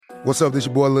What's up, this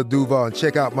your boy Lil Duval, and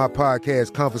check out my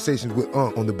podcast, Conversations with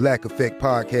Unc, on the Black Effect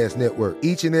Podcast Network.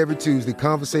 Each and every Tuesday,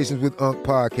 Conversations with Unc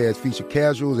podcast feature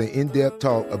casuals and in-depth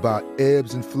talk about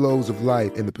ebbs and flows of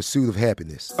life and the pursuit of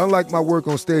happiness. Unlike my work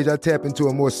on stage, I tap into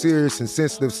a more serious and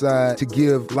sensitive side to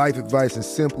give life advice and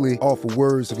simply offer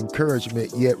words of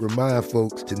encouragement, yet remind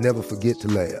folks to never forget to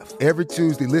laugh. Every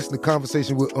Tuesday, listen to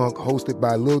Conversations with Unc, hosted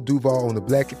by Lil Duval on the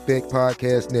Black Effect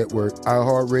Podcast Network,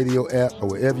 iHeartRadio app, or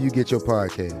wherever you get your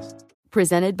podcasts.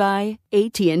 Presented by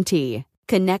AT&T.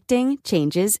 Connecting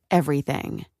changes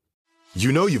everything.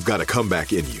 You know you've got a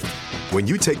comeback in you. When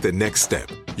you take the next step,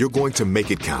 you're going to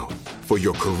make it count. For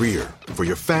your career, for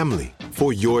your family,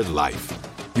 for your life.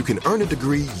 You can earn a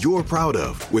degree you're proud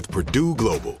of with Purdue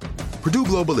Global. Purdue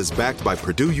Global is backed by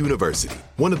Purdue University,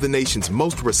 one of the nation's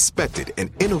most respected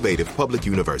and innovative public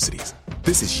universities.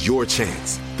 This is your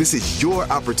chance. This is your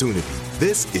opportunity.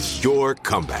 This is your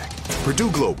comeback.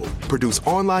 Purdue Global, Purdue's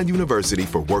online university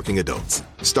for working adults.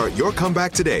 Start your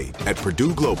comeback today at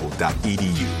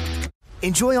purdueglobal.edu.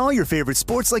 Enjoy all your favorite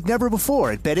sports like never before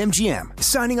at BetMGM.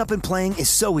 Signing up and playing is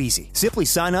so easy. Simply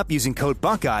sign up using code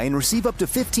Buckeye and receive up to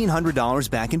 $1,500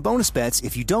 back in bonus bets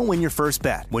if you don't win your first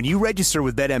bet. When you register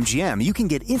with BetMGM, you can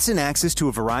get instant access to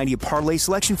a variety of parlay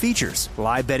selection features,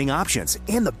 live betting options,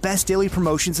 and the best daily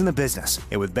promotions in the business.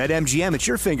 And with BetMGM at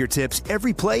your fingertips,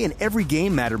 every play and every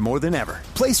game matter more than ever.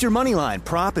 Place your moneyline,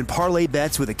 prop, and parlay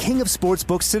bets with the king of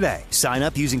sportsbooks today. Sign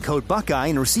up using code Buckeye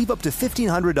and receive up to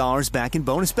 $1,500 back in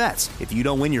bonus bets if you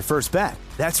don't win your first bet.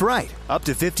 That's right, up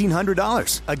to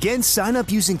 $1,500. Again, sign up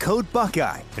using code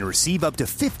Buckeye and receive up to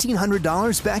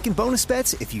 $1,500 back in bonus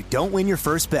bets if you don't win your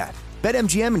first bet.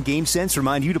 BetMGM and GameSense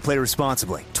remind you to play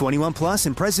responsibly. 21 plus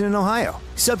and present in Ohio.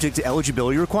 Subject to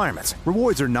eligibility requirements.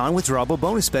 Rewards are non-withdrawable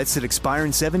bonus bets that expire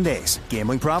in 7 days.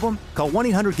 Gambling problem? Call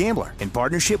 1-800-GAMBLER in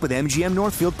partnership with MGM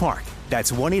Northfield Park.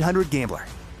 That's 1-800-GAMBLER.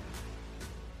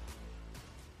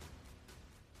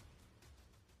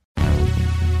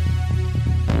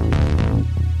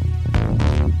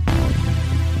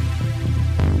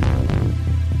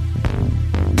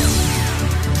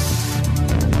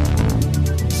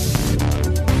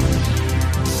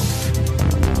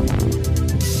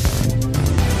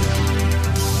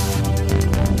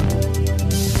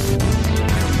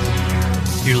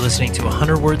 You're listening to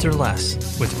 100 Words or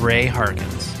Less with Ray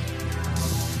Harkins.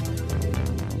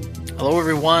 Hello,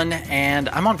 everyone, and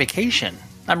I'm on vacation.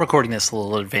 I'm recording this a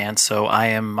little in advance, so I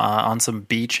am on some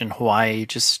beach in Hawaii,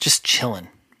 just chilling.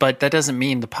 But that doesn't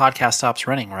mean the podcast stops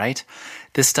running, right?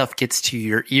 This stuff gets to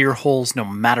your ear holes no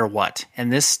matter what,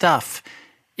 and this stuff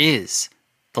is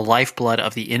the lifeblood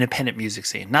of the independent music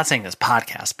scene. Not saying this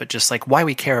podcast, but just like why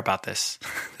we care about this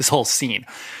whole scene.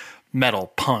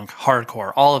 Metal, punk,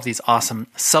 hardcore, all of these awesome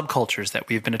subcultures that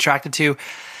we've been attracted to.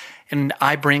 And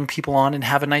I bring people on and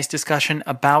have a nice discussion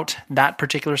about that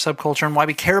particular subculture and why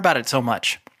we care about it so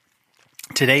much.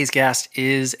 Today's guest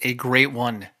is a great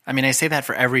one. I mean, I say that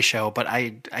for every show, but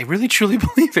I really truly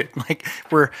believe it. Like,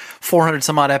 we're 400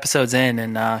 some odd episodes in,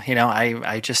 and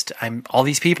I'm all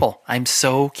these people I'm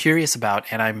so curious about,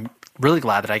 and I'm really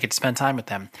glad that I get to spend time with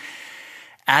them.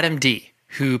 Adam D,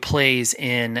 who plays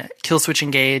in Killswitch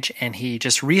Engage, and he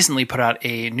just recently put out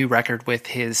a new record with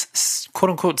his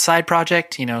quote-unquote side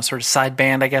project, sort of side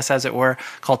band, I guess, as it were,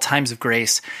 called Times of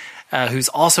Grace, who's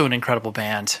also an incredible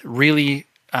band. Really,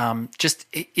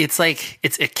 it's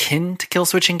akin to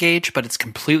Killswitch Engage, but it's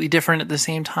completely different at the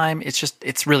same time.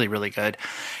 It's really, really good.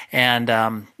 And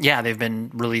they've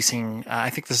been releasing, I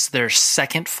think this is their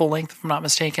second full length, if I'm not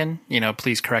mistaken.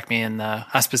 Please correct me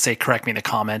correct me in the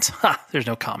comments. There's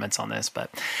no comments on this,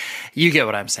 but you get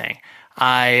what I'm saying.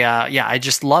 I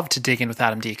just love to dig in with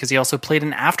Adam D because he also played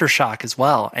in Aftershock as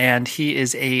well, and he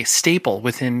is a staple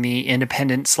within the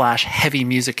independent / heavy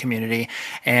music community.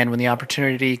 And when the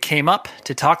opportunity came up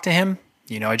to talk to him,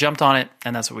 I jumped on it,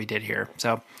 and that's what we did here.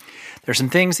 So there's some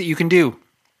things that you can do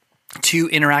to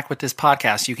interact with this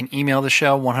podcast. You can email the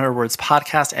show,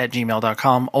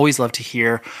 100wordspodcast@gmail.com. Always love to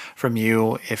hear from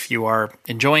you if you are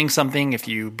enjoying something, if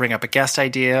you bring up a guest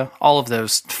idea. All of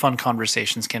those fun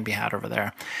conversations can be had over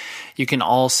there. You can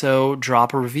also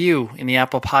drop a review in the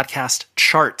Apple Podcast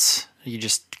charts. You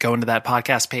just go into that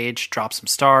podcast page, drop some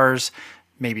stars,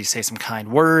 maybe say some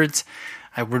kind words.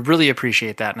 I would really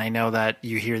appreciate that, and I know that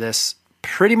you hear this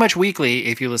pretty much weekly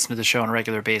if you listen to the show on a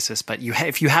regular basis, but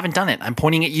if you haven't done it, I'm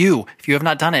pointing at you. If you have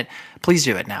not done it, please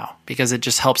do it now, because it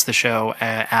just helps the show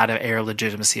add an air of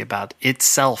legitimacy about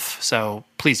itself. So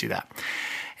please do that.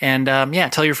 And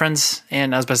tell your friends,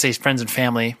 and I was about to say friends and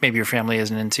family. Maybe your family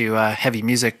isn't into heavy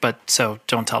music, but so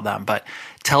don't tell them. But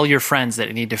tell your friends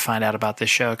that need to find out about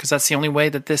this show, because that's the only way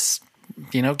that this,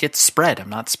 gets spread. I'm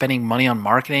not spending money on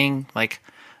marketing. Like,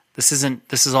 This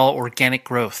is all organic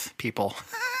growth, people.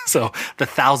 So the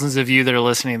thousands of you that are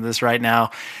listening to this right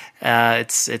now,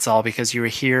 it's all because you are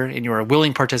here and you are a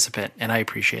willing participant, and I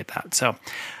appreciate that. So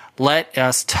let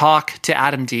us talk to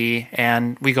Adam D,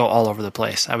 and we go all over the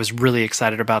place. I was really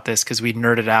excited about this because we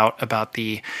nerded out about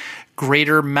the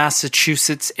greater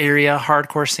Massachusetts area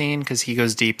hardcore scene because he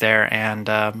goes deep there, and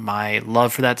my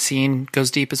love for that scene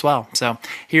goes deep as well. So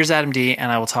here's Adam D,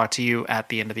 and I will talk to you at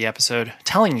the end of the episode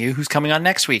telling you who's coming on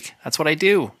next week. That's what I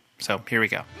do. So here we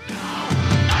go.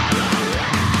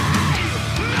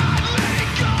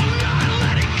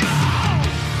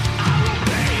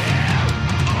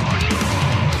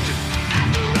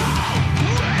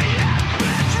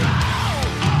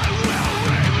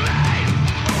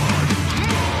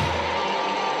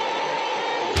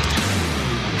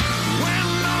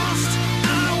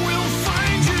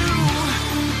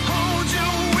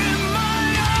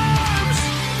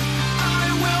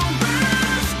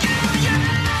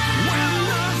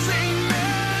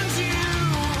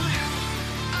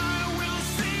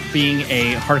 Being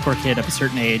a hardcore kid of a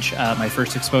certain age, my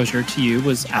first exposure to you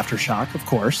was Aftershock, of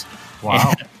course.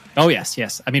 Wow. And, oh,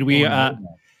 yes. I mean,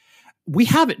 we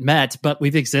haven't met, but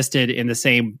we've existed in the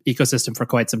same ecosystem for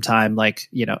quite some time. Like,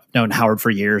 known Howard for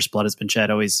years. Blood Has Been Shed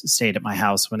always stayed at my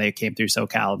house when they came through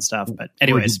SoCal and stuff. But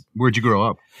anyways. Where'd you grow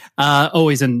up?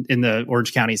 Always in the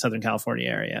Orange County, Southern California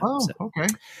area. Oh, so, okay.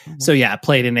 So yeah,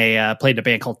 played in a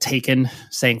band called Taken,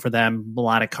 sang for them,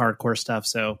 melodic hardcore stuff.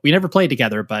 So we never played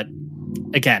together, but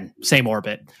again, same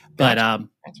orbit. But Gotcha.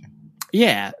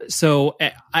 yeah, so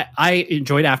I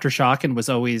enjoyed Aftershock and was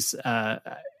always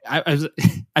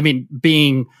I mean,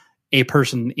 being a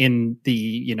person in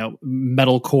the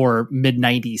metalcore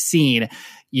mid-90s scene,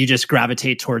 you just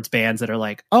gravitate towards bands that are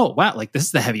like, oh wow, like this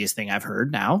is the heaviest thing I've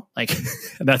heard now. Like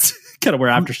that's kind of where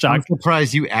Aftershock. I'm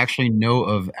surprised you actually know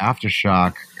of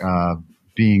Aftershock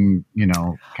being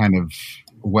kind of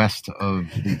west of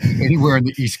anywhere in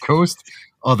the East Coast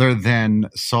other than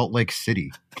Salt Lake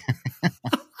City.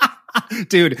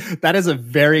 Dude, that is a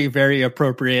very, very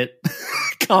appropriate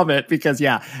comment because,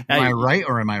 yeah. Am I right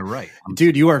or am I right?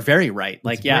 Dude, you are very right.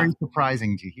 Like, it's yeah. very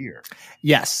surprising to hear.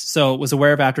 Yes. So was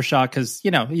aware of Aftershock because,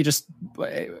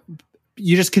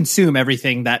 you just consume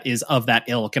everything that is of that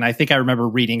ilk. And I think I remember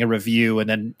reading a review and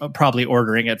then probably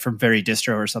ordering it from Very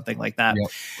Distro or something like that.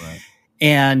 Yep, right.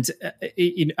 And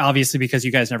obviously, because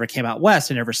you guys never came out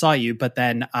west, I never saw you. But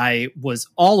then I was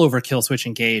all over Killswitch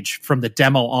Engage from the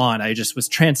demo on. I just was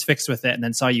transfixed with it, and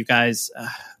then saw you guys.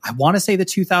 I want to say the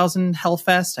 2000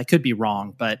 Hellfest. I could be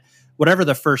wrong, but whatever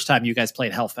the first time you guys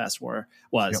played Hellfest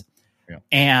was. Yep.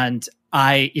 And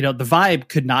the vibe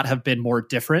could not have been more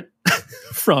different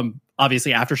from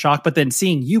obviously Aftershock, but then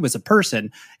seeing you as a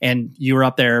person and you were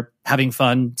up there having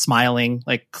fun, smiling,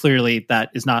 like clearly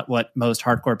that is not what most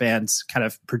hardcore bands kind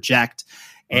of project.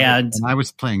 Right. And I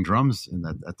was playing drums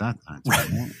at that time.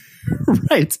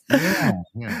 Right.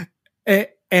 Yeah.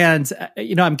 And,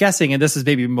 I'm guessing, and this is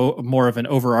maybe more of an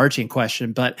overarching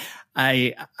question, but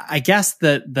I guess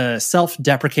the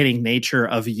self-deprecating nature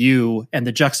of you and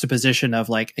the juxtaposition of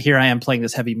like, here I am playing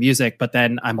this heavy music, but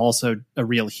then I'm also a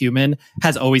real human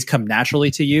has always come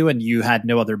naturally to you and you had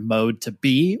no other mode to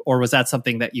be? Or was that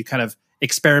something that you kind of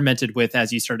experimented with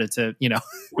as you started to,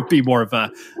 be more of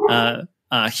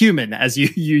a human as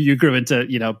you grew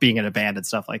into, being in a band and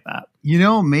stuff like that?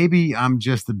 Maybe I'm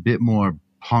just a bit more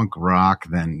punk rock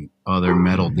than other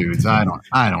metal dudes. I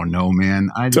don't know, man.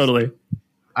 I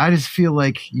just feel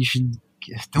like you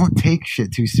don't take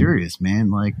shit too serious, man.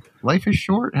 Like life is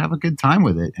short. Have a good time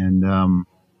with it. And,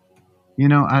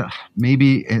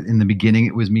 maybe in the beginning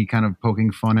it was me kind of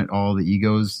poking fun at all the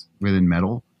egos within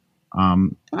metal.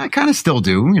 And I kind of still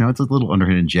do, it's a little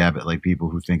underhanded jab at like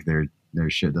people who think their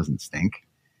shit doesn't stink.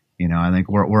 I think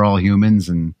we're all humans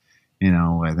and,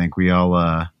 I think we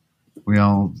all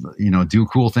do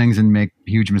cool things and make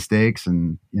huge mistakes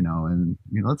and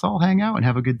let's all hang out and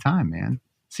have a good time, man.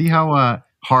 See how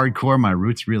hardcore my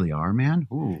roots really are, man.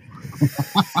 Ooh.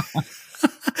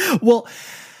 Well,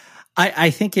 I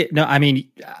think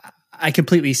I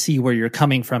completely see where you're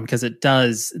coming from because it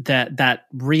does that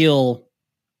real,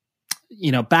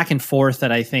 back and forth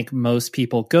that I think most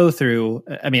people go through.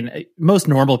 I mean, most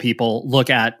normal people look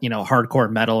at, hardcore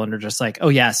metal and are just like, oh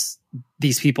yes,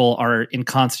 these people are in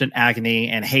constant agony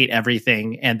and hate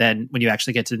everything. And then when you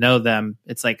actually get to know them,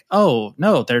 it's like, oh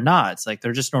no, they're not. It's like,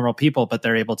 they're just normal people, but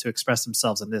they're able to express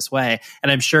themselves in this way.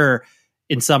 And I'm sure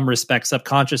in some respects,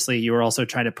 subconsciously, you were also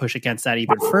trying to push against that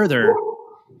even further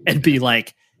and be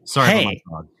like, sorry, hey,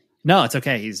 no, it's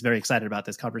okay. He's very excited about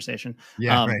this conversation.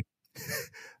 Yeah. Right.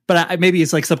 But maybe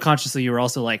it's like subconsciously you were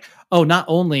also like, oh, not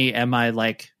only am I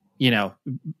like,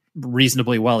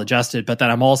 reasonably well adjusted, but then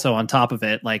I'm also on top of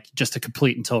it, like just a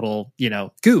complete and total,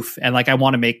 goof. And like, I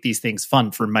want to make these things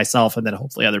fun for myself and then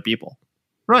hopefully other people.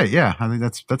 Right. Yeah. I think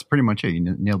that's pretty much it.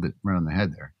 You nailed it right on the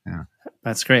head there. Yeah.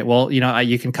 That's great. Well,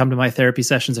 you can come to my therapy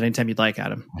sessions anytime you'd like,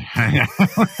 Adam.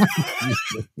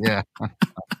 Yeah.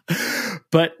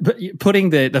 But putting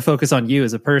the focus on you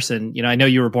as a person, I know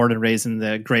you were born and raised in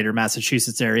the greater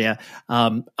Massachusetts area.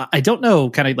 I don't know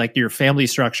kind of like your family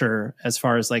structure as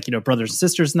far as like, brothers and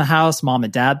sisters in the house, mom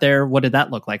and dad there. What did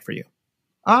that look like for you?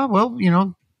 Well,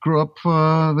 grew up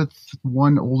with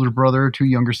one older brother, two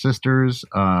younger sisters.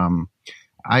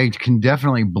 I can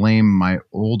definitely blame my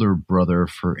older brother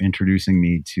for introducing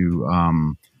me to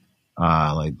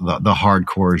like the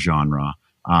hardcore genre.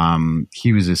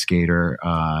 He was a skater.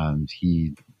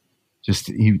 He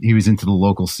was into the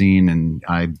local scene, and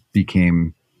I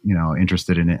became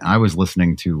interested in it. I was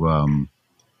listening to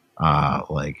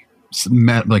like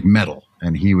metal,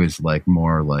 and he was like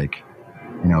more like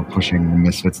pushing the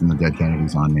Misfits and the Dead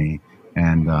Kennedys on me,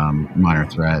 and Minor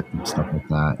Threat and stuff like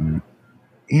that. And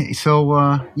so,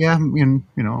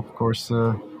 of course,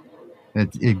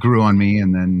 it grew on me.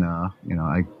 And then,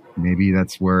 maybe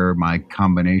that's where my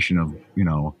combination of,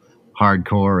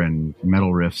 hardcore and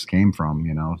metal riffs came from,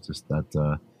 just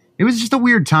that, it was just a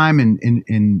weird time in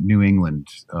New England,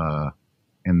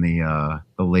 in the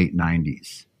late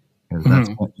 90s.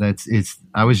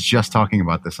 I was just talking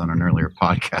about this on an earlier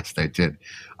podcast I did.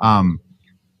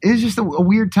 It was just a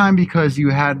weird time because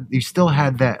you still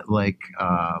had that like,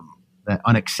 that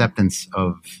unacceptance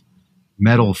of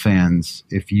metal fans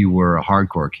if you were a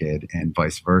hardcore kid and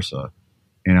vice versa,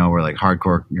 where like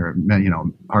hardcore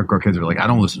kids are like, I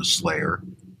don't listen to Slayer.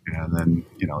 And then,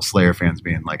 Slayer fans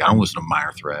being like, I don't listen to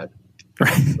Minor Threat.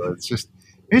 Right. So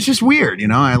it's just weird.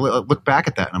 I look back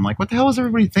at that and I'm like, what the hell is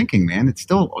everybody thinking, man? It's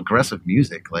still aggressive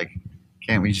music. Like,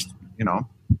 can't we just,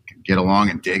 get along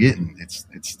and dig it? And it's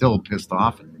still pissed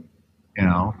off and,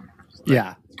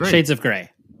 yeah. Shades of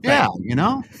gray. Yeah.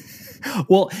 Right.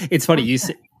 Well, it's funny you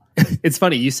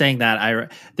saying that. I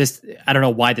don't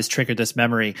know why this triggered this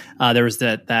memory. There was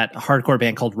that hardcore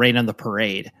band called Rain on the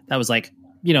Parade. That was like,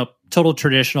 total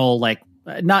traditional, like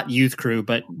not youth crew,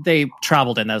 but they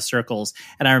traveled in those circles.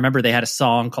 And I remember they had a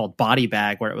song called Body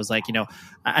Bag where it was like, and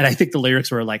I think the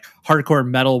lyrics were like, hardcore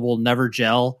metal will never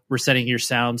gel. We're sending your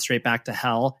sound straight back to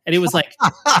hell. And it was like,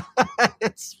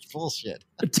 it's bullshit.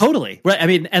 Totally. Right. I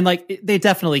mean, and like they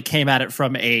definitely came at it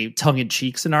from a tongue in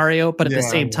cheek scenario, but at the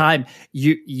same time,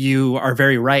 you are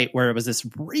very right where it was this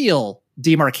real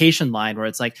demarcation line where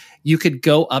it's like you could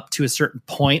go up to a certain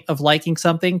point of liking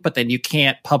something, but then you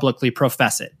can't publicly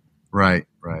profess it. Right.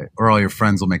 Or all your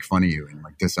friends will make fun of you and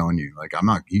like disown you. Like,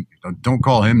 don't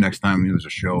call him next time there's a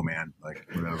show, man. Like,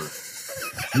 whatever.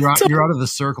 You're out of the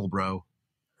circle, bro.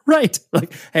 Right.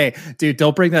 Like, hey, dude,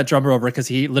 don't bring that drummer over because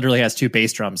he literally has 2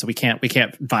 bass drums. So we can't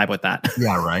vibe with that.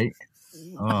 Yeah. Right.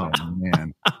 Oh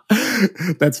man.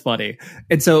 That's funny.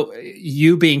 And so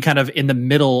you being kind of in the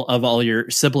middle of all your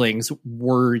siblings,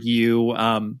 were you,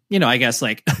 I guess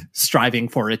like striving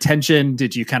for attention?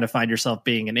 Did you kind of find yourself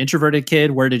being an introverted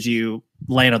kid? Where did you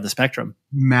land on the spectrum?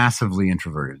 Massively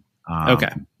introverted.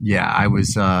 Okay. Yeah, I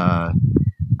was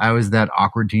that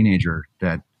awkward teenager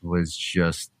that was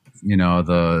just,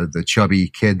 the chubby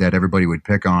kid that everybody would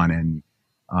pick on. And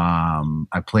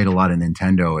I played a lot of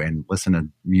Nintendo and listened to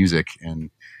music.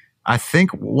 And I think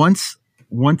once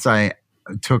I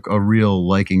took a real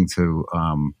liking to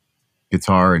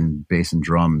guitar and bass and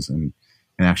drums and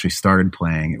actually started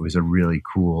playing, it was a really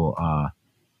cool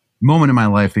moment in my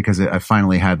life because I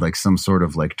finally had like some sort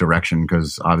of like direction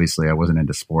because obviously I wasn't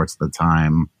into sports at the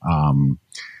time. And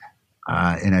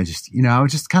I just, I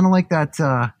was just kind of like that.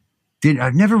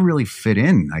 I've never really fit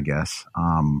in, I guess,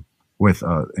 with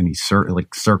any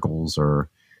circles or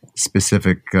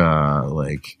specific,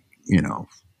 like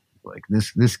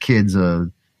this kid's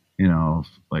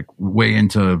like way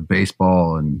into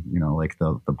baseball and, like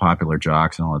the popular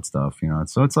jocks and all that stuff,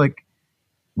 so it's like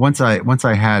once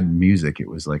I had music, it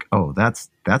was like, oh, that's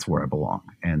where I belong.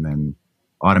 And then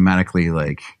automatically,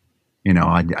 like,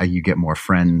 you get more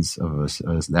friends of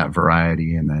that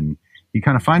variety. And then you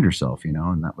kind of find yourself,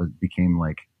 and that became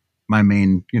like my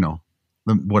main,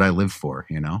 what I live for,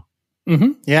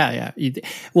 Mm-hmm. Yeah.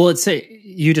 Well, it's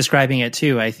you describing it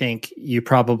too. I think you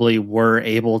probably were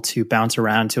able to bounce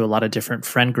around to a lot of different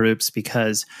friend groups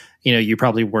because, you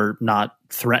probably were not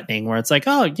threatening where it's like,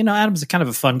 oh, Adam's kind of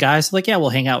a fun guy. So like, yeah, we'll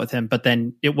hang out with him. But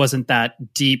then it wasn't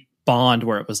that deep bond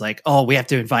where it was like, oh, we have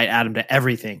to invite Adam to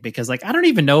everything because like, I don't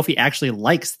even know if he actually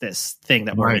likes this thing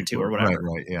that we're into or whatever.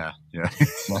 Right. Yeah.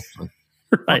 Exactly.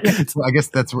 Right. So I guess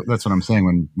that's what I'm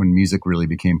saying. When music really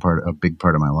became a big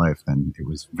part of my life, then it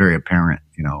was very apparent,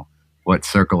 what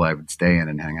circle I would stay in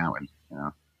and hang out in.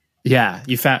 Yeah,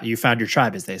 you found your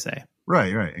tribe, as they say.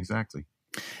 Right, exactly.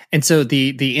 And so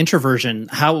the introversion,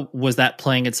 how was that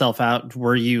playing itself out?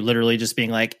 Were you literally just being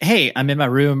like, "Hey, I'm in my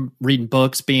room reading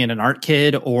books, being an art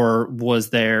kid," or was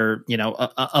there,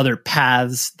 other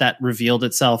paths that revealed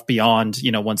itself beyond,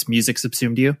 once music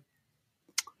subsumed you?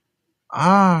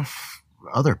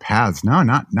 Other paths? No,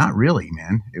 not really,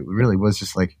 man. It really was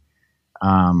just like,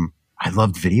 I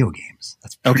loved video games.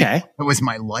 That was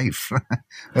my life.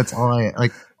 That's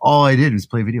all I did was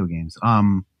play video games.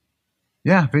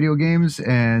 Yeah, video games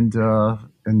and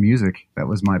music. That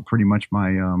was pretty much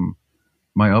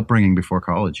my upbringing before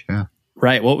college. Yeah.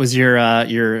 Right. What was your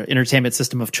entertainment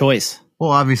system of choice? Well,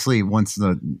 obviously, once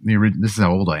this is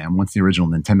how old I am. Once the original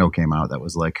Nintendo came out, that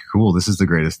was like, cool. This is the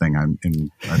greatest thing I've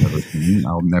ever seen.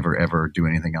 I'll never ever do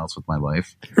anything else with my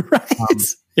life. Right.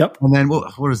 Yep. And then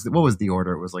what was the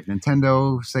order? It was like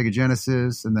Nintendo, Sega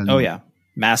Genesis, and then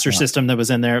Master System that was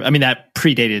in there. I mean, that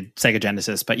predated Sega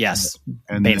Genesis, but yes,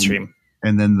 and mainstream.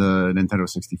 And then the Nintendo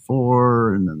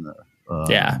 64, and then the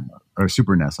or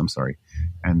Super NES. I'm sorry,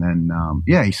 and then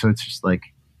so it's just like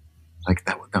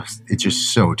that. It's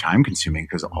just so time consuming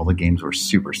because all the games were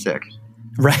super sick.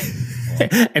 Right.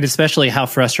 And especially how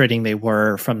frustrating they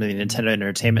were from the Nintendo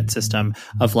Entertainment System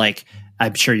of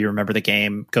I'm sure you remember the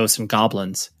game Ghosts and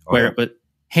Goblins, where it was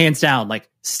hands down,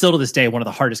 still to this day, one of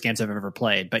the hardest games I've ever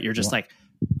played, but you're just I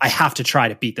have to try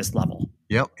to beat this level.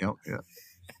 Yep.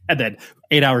 And then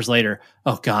 8 hours later,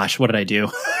 oh gosh, what did I do?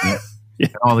 Yeah.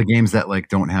 All the games that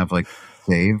don't have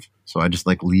save. So I just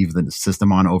leave the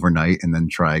system on overnight and then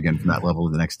try again from that level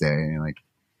the next day. And you're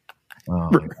oh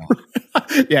my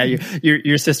God. Yeah,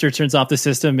 your sister turns off the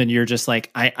system and you're just I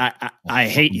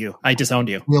hate you. I disowned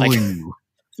you. You.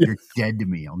 You're dead to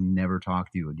me. I'll never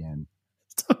talk to you again.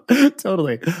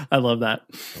 Totally. I love that.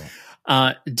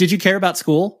 Yeah. Did you care about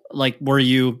school? Were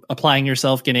you applying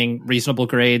yourself, getting reasonable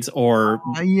grades, or?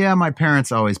 Yeah, my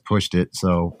parents always pushed it.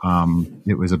 So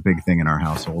it was a big thing in our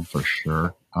household for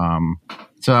sure.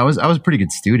 So I was a pretty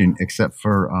good student, except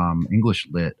for English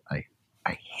lit. I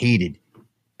hated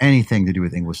anything to do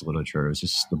with English literature. It was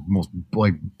just the most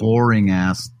boring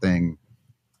ass thing.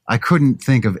 I couldn't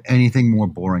think of anything more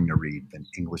boring to read than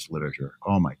English literature.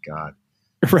 Oh my God.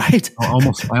 Right. I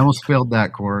almost failed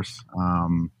that course.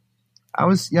 I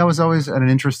was always had an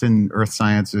interest in earth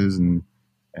sciences and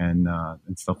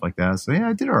stuff like that. So yeah,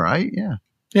 I did all right. Yeah.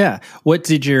 Yeah. What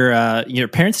did your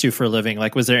parents do for a living?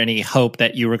 Was there any hope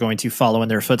that you were going to follow in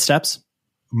their footsteps?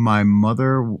 My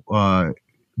mother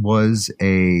was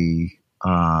a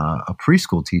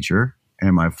preschool teacher,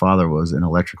 and my father was an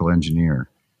electrical engineer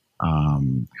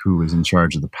who was in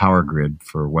charge of the power grid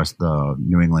for the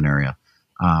New England area.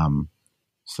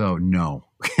 So no,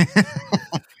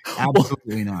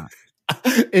 absolutely not.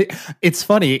 It's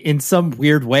funny in some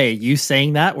weird way, you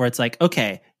saying that, where it's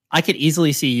okay, I could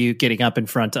easily see you getting up in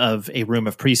front of a room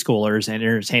of preschoolers and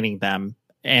entertaining them.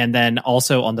 And then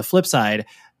also on the flip side,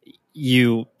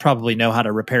 you probably know how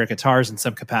to repair guitars in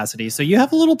some capacity. So you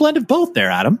have a little blend of both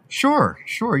there, Adam. Sure.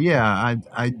 Yeah.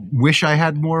 I wish I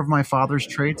had more of my father's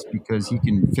traits because he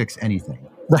can fix anything.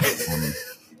 Right.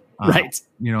 Right.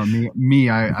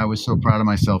 I was so proud of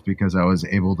myself because I was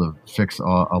able to fix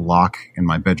a lock in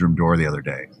my bedroom door the other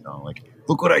day. So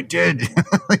look what I did.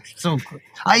 So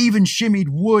I even shimmied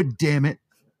wood, damn it.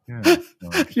 Yeah,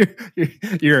 so.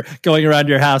 You're going around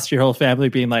your house, your whole family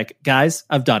being like, guys,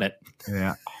 I've done it.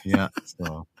 Yeah.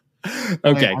 So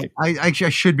okay. I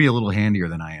should be a little handier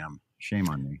than I am. Shame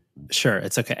on me. Sure.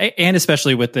 It's okay. And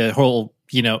especially with the whole,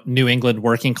 New England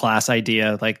working class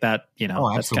idea like that,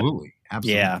 Oh, absolutely.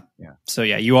 Absolutely. Yeah. So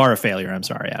yeah, you are a failure. I'm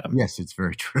sorry, Adam. Yes, it's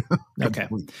very true. Okay.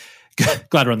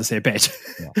 Glad we're on the same page.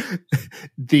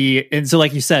 Yeah. And so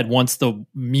like you said, once the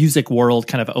music world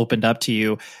kind of opened up to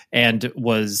you and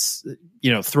was,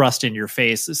 thrust in your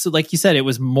face. So like you said, it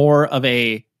was more of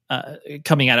a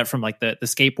coming at it from the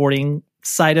skateboarding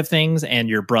side of things and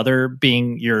your brother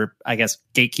being your, I guess,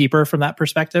 gatekeeper from that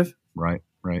perspective. Right.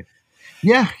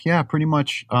 Yeah, pretty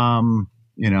much.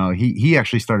 He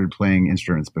actually started playing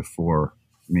instruments before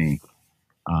me.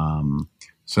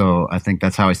 So I think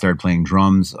that's how I started playing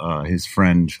drums. His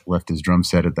friend left his drum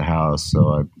set at the house. So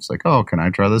I was like, oh, can I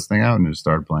try this thing out? And just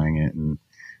started playing it. And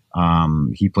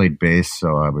he played bass.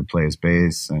 So I would play his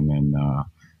bass. And then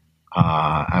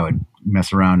I would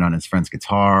mess around on his friend's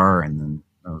guitar. And then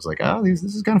I was like, oh, this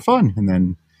is kind of fun. And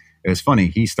then it was funny.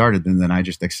 He started and then I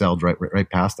just excelled right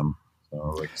past him.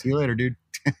 So see you later, dude.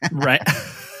 Right.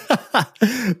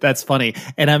 That's funny.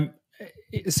 And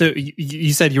So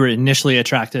you said you were initially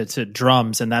attracted to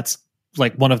drums, and that's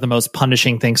like one of the most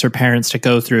punishing things for parents to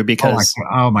go through because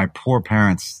my poor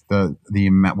parents. The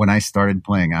when I started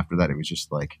playing after that, it was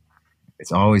just like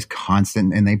it's always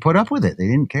constant, and they put up with it. They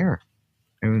didn't care.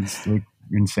 It was like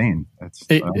insane.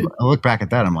 I look back at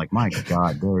that, I'm like, my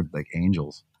God, they're like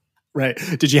angels. Right.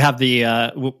 Did you have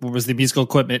was the musical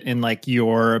equipment in like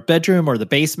your bedroom or the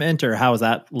basement, or how was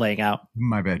that laying out?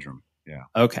 My bedroom. Yeah.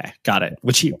 Okay. Got it.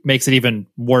 Which makes it even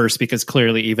worse because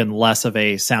clearly even less of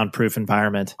a soundproof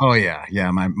environment. Oh yeah.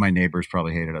 Yeah. My neighbors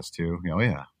probably hated us too. Oh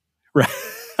yeah. Right.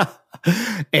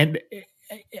 And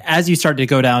as you started to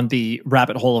go down the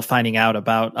rabbit hole of finding out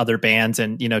about other bands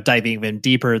and, diving even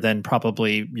deeper than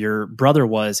probably your brother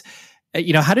was,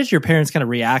 how did your parents kind of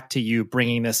react to you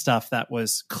bringing this stuff that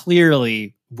was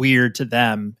clearly weird to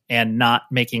them and not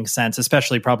making sense,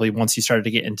 especially probably once you started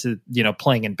to get into,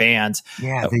 playing in bands?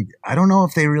 Yeah. I don't know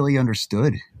if they really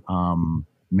understood.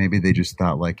 Maybe they just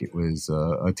thought like it was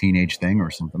a teenage thing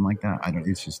or something like that.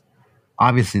 It's just,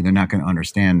 obviously they're not going to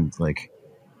understand like,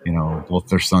 both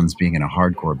their sons being in a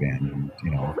hardcore band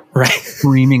and, right.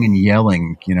 screaming and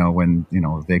yelling, when,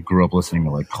 they grew up listening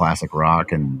to like classic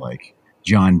rock and like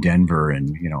John Denver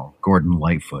and, Gordon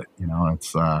Lightfoot, I'm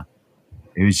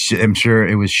sure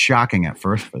it was shocking at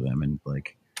first for them. And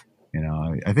like,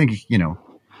 I think,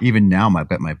 even now, I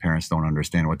bet my parents don't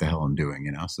understand what the hell I'm doing,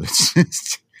 so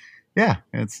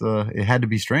it had to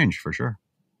be strange for sure.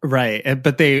 Right.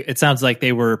 But it sounds like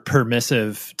they were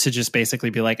permissive to just basically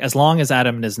be like, as long as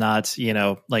Adam is not,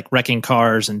 like wrecking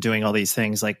cars and doing all these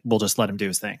things, like we'll just let him do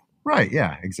his thing. Right.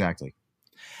 Yeah, exactly.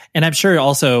 And I'm sure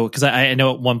also, because I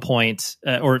know at one point,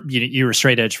 or you were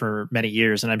straight edge for many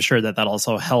years, and I'm sure that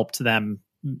also helped them.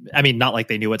 I mean, not like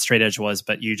they knew what straight edge was,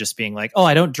 but you just being like, oh,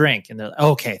 I don't drink. And they're like,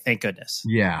 okay, thank goodness.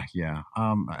 Yeah, yeah.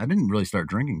 I didn't really start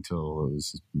drinking till I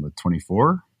was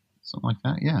 24, something like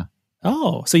that. Yeah.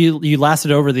 Oh, so you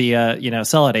lasted over the,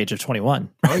 sellout age of 21.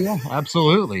 Oh, yeah,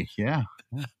 absolutely. Yeah.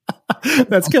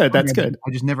 That's good. That's good.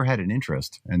 I just never had an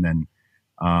interest. And then,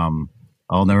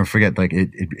 I'll never forget, like it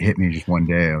hit me just one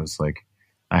day. I was like,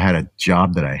 I had a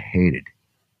job that I hated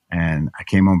and I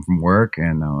came home from work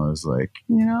and I was like,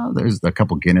 there's a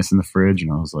couple Guinness in the fridge.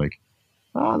 And I was like,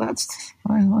 oh, that's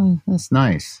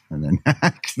nice. And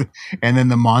then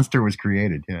the monster was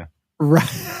created. Yeah. Right.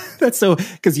 That's so,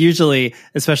 because usually,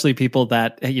 especially people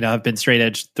that, have been straight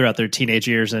edge throughout their teenage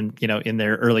years and, in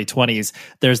their early 20s,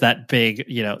 there's that big,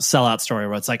 sellout story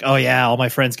where it's like, oh yeah, all my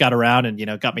friends got around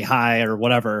and, got me high or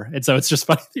whatever. And so it's just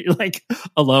funny that you're like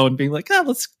alone being like,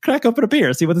 let's crack open a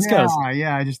beer, see what this goes.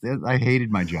 Yeah. I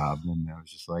hated my job and I was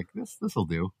just like, this'll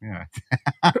do. Yeah.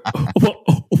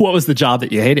 What was the job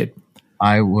that you hated?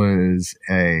 I was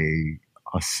a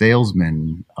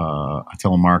salesman, a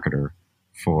telemarketer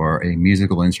for a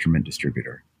musical instrument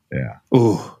distributor. Yeah.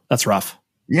 Ooh, that's rough.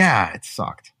 Yeah, it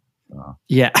sucked.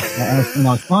 Yeah. And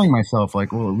I was telling myself,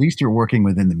 like, well, at least you're working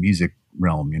within the music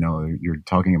realm. You're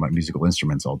talking about musical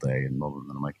instruments all day. And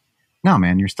I'm like, no,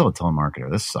 man, you're still a telemarketer.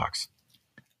 This sucks.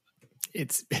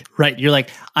 It's right. You're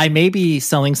like, I may be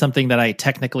selling something that I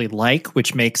technically like,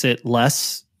 which makes it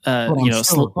less,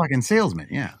 still a fucking salesman.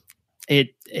 Yeah.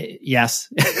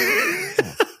 Yes.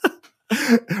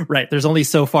 Right. There's only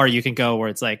so far you can go where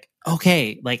it's like,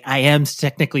 okay, like I am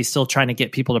technically still trying to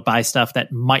get people to buy stuff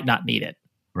that might not need it.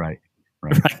 Right.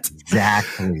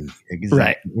 Exactly.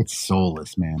 Right. It's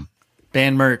soulless, man.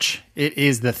 Band merch. It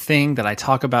is the thing that I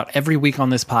talk about every week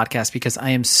on this podcast because I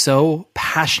am so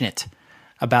passionate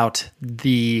about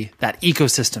that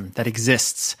ecosystem that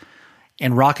exists.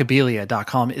 And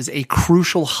Rockabilia.com is a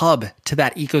crucial hub to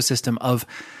that ecosystem of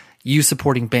you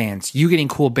supporting bands, you getting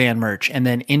cool band merch, and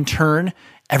then in turn,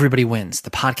 everybody wins. The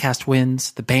podcast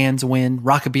wins, the bands win,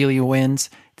 Rockabilia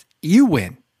wins, you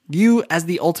win. You as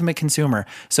the ultimate consumer.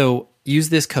 So use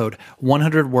this code,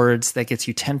 100 words, that gets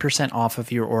you 10% off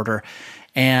of your order.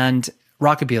 And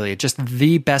Rockabilia, just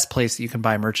the best place that you can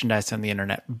buy merchandise on the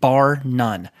internet, bar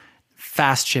none.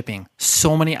 Fast shipping,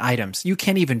 so many items. You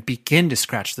can't even begin to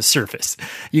scratch the surface.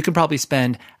 You can probably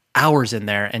spend hours in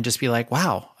there and just be like,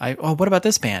 wow, what about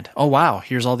this band? Oh, wow,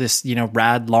 here's all this,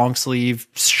 rad long sleeve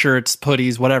shirts,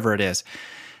 hoodies, whatever it is.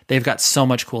 They've got so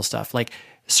much cool stuff. Like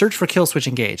search for Killswitch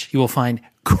Engage. You will find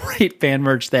great band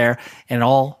merch there and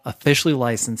all officially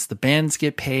licensed. The bands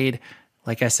get paid.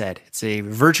 Like I said, it's a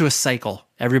virtuous cycle.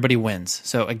 Everybody wins.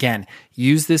 So again,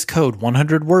 use this code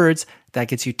 100 words. That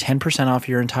gets you 10% off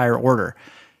your entire order.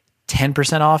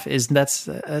 10% off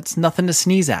that's nothing to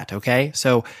sneeze at. Okay.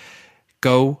 So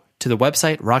go to the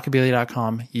website,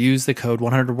 rockabilia.com, use the code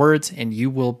 100 words, and you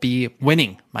will be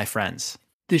winning, my friends.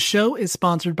 This show is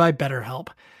sponsored by BetterHelp.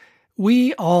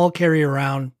 We all carry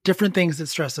around different things that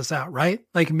stress us out, right?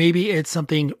 Like maybe it's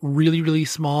something really, really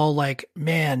small, like,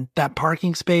 man, that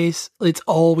parking space, it's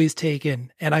always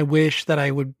taken. And I wish that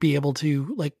I would be able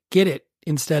to like get it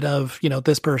instead of,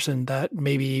 this person that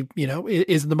maybe,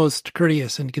 isn't the most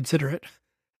courteous and considerate.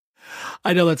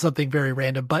 I know that's something very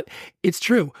random, but it's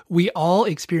true. We all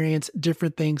experience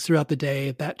different things throughout the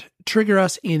day that trigger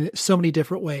us in so many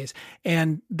different ways.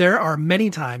 And there are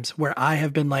many times where I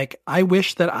have been like, I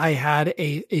wish that I had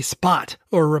a spot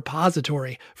or a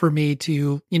repository for me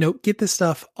to, get this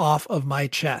stuff off of my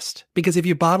chest. Because if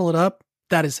you bottle it up,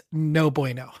 that is no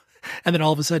bueno. And then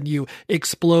all of a sudden you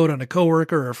explode on a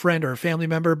coworker or a friend or a family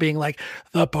member being like,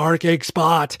 the parking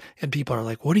spot. And people are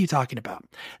like, what are you talking about?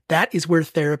 That is where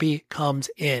therapy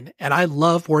comes in. And I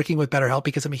love working with BetterHelp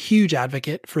because I'm a huge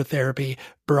advocate for therapy,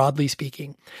 broadly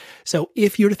speaking. So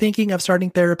if you're thinking of starting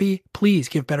therapy, please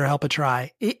give BetterHelp a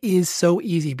try. It is so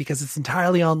easy because it's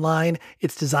entirely online.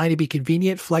 It's designed to be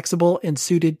convenient, flexible, and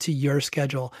suited to your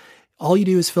schedule. All you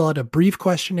do is fill out a brief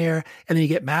questionnaire and then you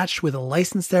get matched with a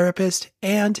licensed therapist.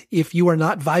 And if you are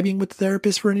not vibing with the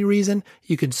therapist for any reason,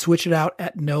 you can switch it out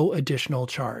at no additional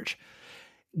charge.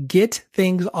 Get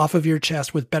things off of your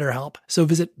chest with BetterHelp. So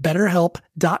visit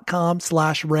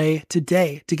betterhelp.com/Ray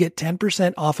today to get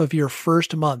 10% off of your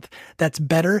first month. That's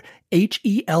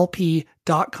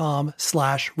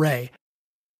betterhelp.com/Ray.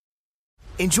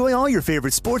 Enjoy all your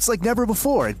favorite sports like never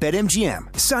before at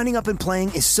BetMGM. Signing up and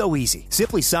playing is so easy.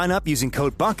 Simply sign up using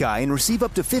code Buckeye and receive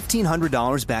up to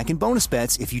 $1,500 back in bonus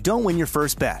bets if you don't win your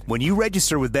first bet. When you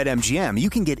register with BetMGM,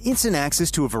 you can get instant access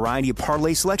to a variety of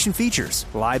parlay selection features,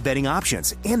 live betting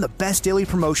options, and the best daily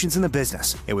promotions in the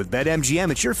business. And with BetMGM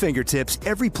at your fingertips,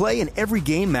 every play and every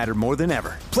game matter more than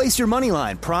ever. Place your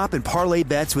moneyline, prop, and parlay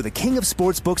bets with the king of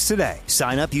sportsbooks today.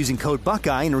 Sign up using code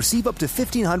Buckeye and receive up to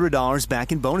 $1,500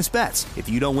 back in bonus bets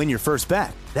if you don't win your first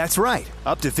bet. That's right,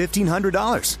 up to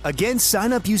 $1,500. Again,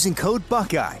 sign up using code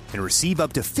Buckeye and receive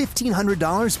up to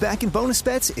 $1,500 back in bonus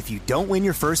bets if you don't win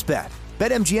your first bet.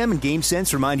 BetMGM and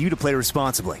GameSense remind you to play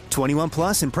responsibly. 21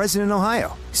 plus and present in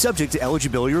Ohio. Subject to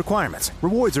eligibility requirements.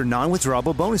 Rewards are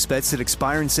non-withdrawable bonus bets that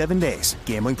expire in 7 days.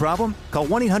 Gambling problem? Call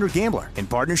 1-800-GAMBLER in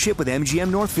partnership with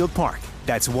MGM Northfield Park.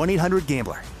 That's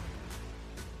 1-800-GAMBLER.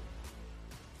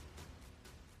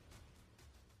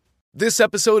 This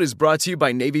episode is brought to you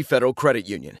by Navy Federal Credit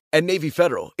Union. At Navy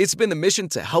Federal, it's been the mission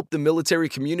to help the military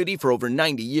community for over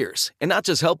 90 years. And not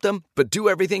just help them, but do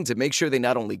everything to make sure they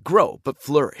not only grow, but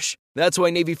flourish. That's why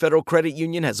Navy Federal Credit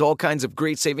Union has all kinds of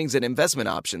great savings and investment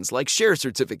options like share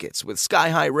certificates with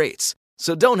sky-high rates.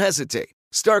 So don't hesitate.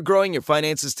 Start growing your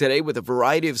finances today with a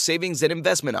variety of savings and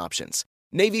investment options.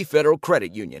 Navy Federal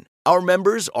Credit Union. Our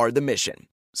members are the mission.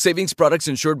 Savings products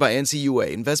insured by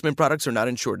NCUA. Investment products are not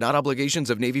insured, not obligations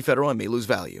of Navy Federal and may lose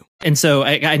value. And so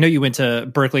I know you went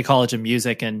to Berklee College of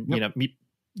Music and,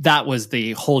 that was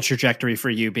the whole trajectory for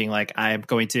you being like, I'm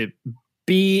going to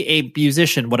be a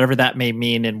musician, whatever that may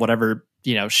mean in whatever,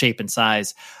 shape and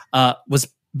size. I'm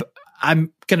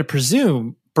going to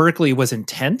presume Berklee was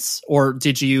intense, or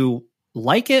did you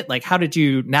like it? Like, how did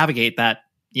you navigate that,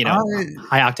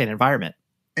 high octane environment?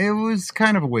 It was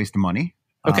kind of a waste of money.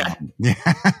 Okay.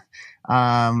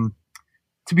 To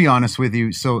be honest with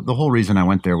you, so the whole reason I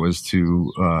went there was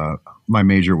my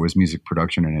major was music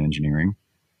production and engineering.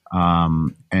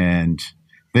 And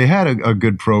they had a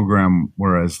good program,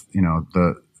 whereas,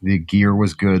 the gear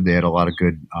was good. They had a lot of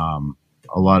good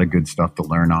stuff to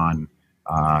learn on,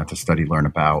 to study, learn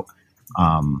about.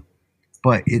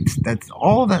 But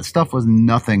all of that stuff was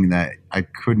nothing that I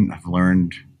couldn't have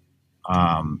learned,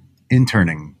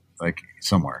 interning like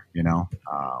somewhere,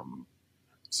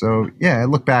 so yeah, I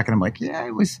look back and I'm like, yeah,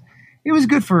 it was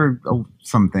good for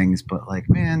some things, but like,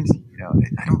 man,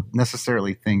 I don't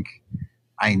necessarily think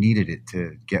I needed it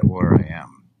to get where I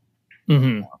am.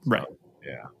 Mm-hmm. Right.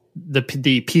 Yeah.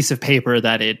 The piece of paper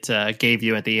that it gave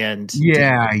you at the end.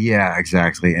 Yeah,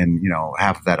 exactly. And,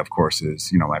 half of that, of course,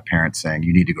 is, my parents saying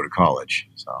you need to go to college.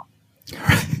 So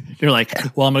you're like,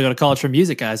 well, I'm going to go to college for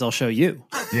music, guys. I'll show you.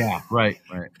 Yeah, right.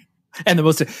 And the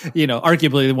most,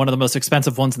 arguably one of the most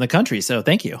expensive ones in the country. So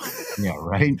thank you. Yeah,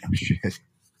 right. Oh, shit.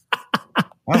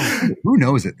 Who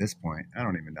knows at this point? I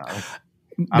don't even know.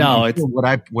 It's what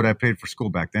I paid for school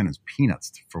back then is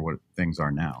peanuts for what things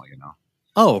are now.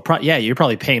 Oh, yeah. You're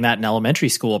probably paying that in elementary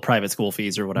school, private school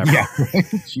fees or whatever. Yeah, right?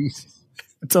 Jesus.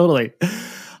 Totally.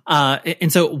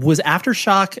 And so was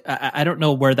Aftershock, I don't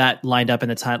know where that lined up in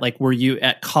the time. Like, were you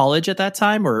at college at that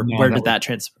time, or where did that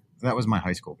transfer? That was my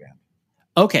high school band.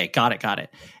 Okay. Got it.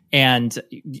 And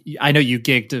I know you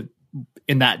gigged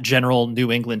in that general New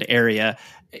England area.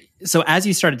 So as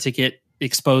you started to get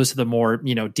exposed to the more,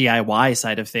 DIY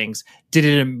side of things, did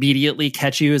it immediately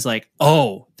catch you as like,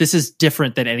 oh, this is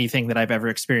different than anything that I've ever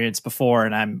experienced before,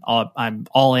 and I'm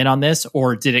all in on this?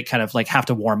 Or did it kind of like have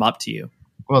to warm up to you?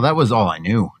 Well, that was all I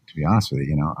knew, to be honest with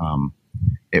you.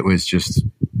 It was just,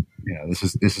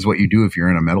 this is what you do if you're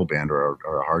in a metal band or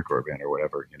a hardcore band or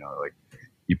whatever. Like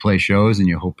you play shows and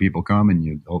you hope people come and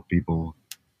you hope people,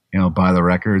 buy the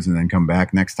records and then come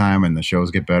back next time and the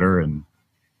shows get better. And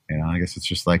I guess it's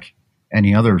just like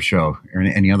any other show or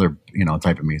any other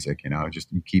type of music.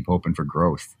 Just you keep hoping for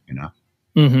growth.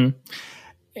 Mm-hmm.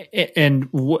 And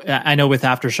I know with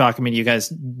Aftershock, I mean, you guys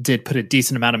did put a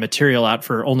decent amount of material out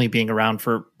for only being around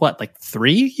for what, like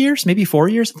 3 years, maybe 4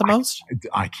 years at the most?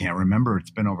 I can't remember. It's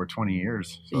been over 20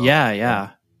 years. So,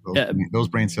 yeah. Those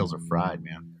brain cells are fried,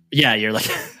 man. Yeah, you're like,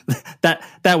 that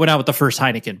went out with the first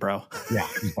Heineken, bro. Yeah,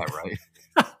 is that right?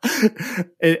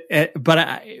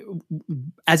 But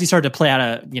as you started to play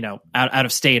out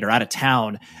of state or out of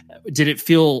town, did it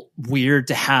feel weird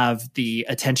to have the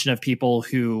attention of people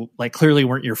who like clearly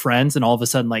weren't your friends and all of a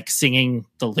sudden like singing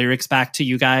the lyrics back to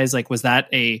you guys? Like, was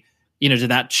that did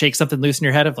that shake something loose in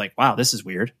your head of like, wow, this is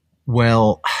weird?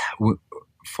 Well,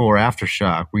 for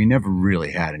Aftershock, we never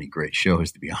really had any great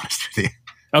shows, to be honest with you.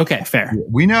 Okay, fair.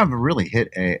 We never really hit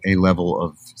a level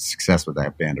of success with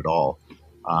that band at all.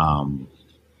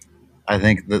 I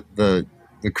think the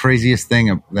craziest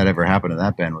thing that ever happened to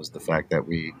that band was the fact that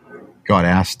we got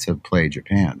asked to play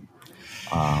Japan,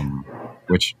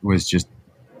 which was just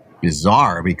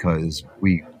bizarre because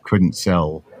we couldn't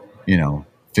sell,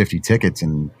 50 tickets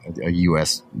in a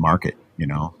U.S. market,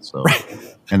 So,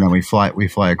 and then we fly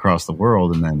across the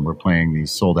world, and then we're playing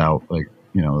these sold out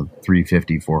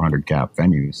 350, 400 cap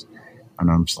venues, and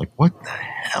I'm just like, what the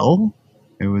hell?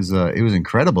 It was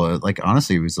incredible. Like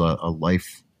honestly, it was a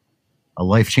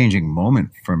life-changing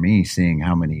moment for me, seeing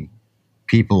how many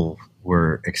people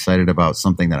were excited about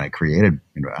something that I created.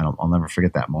 I'll never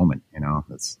forget that moment.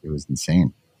 It was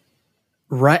insane.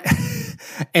 Right.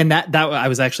 And that I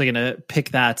was actually going to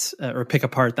pick that or pick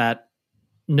apart that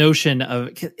notion of,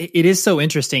 it is so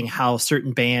interesting how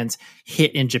certain bands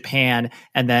hit in Japan.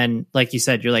 And then, like you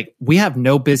said, you're like, we have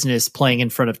no business playing in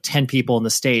front of 10 people in the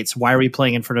States. Why are we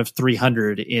playing in front of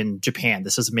 300 in Japan?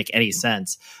 This doesn't make any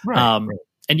sense. Right, right.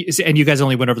 And you guys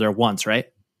only went over there once, right?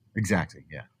 Exactly.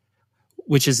 Yeah.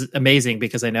 Which is amazing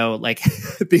because I know like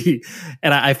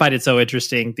and I find it so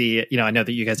interesting. I know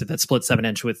that you guys did that split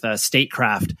 7-inch with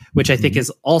Statecraft, which I think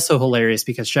is also hilarious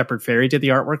because Shepard Fairey did the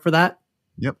artwork for that.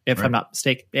 Yep. If I'm not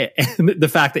mistaken, the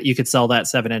fact that you could sell that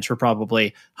 7-inch for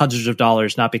probably hundreds of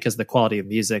dollars, not because of the quality of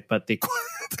music, but the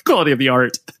quality of the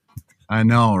art. I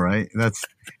know, right? That's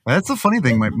the funny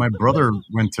thing. My brother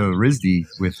went to RISD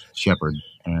with Shepard,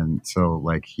 and so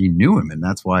like he knew him, and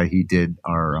that's why he did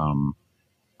our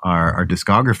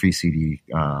discography CD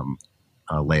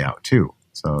layout too.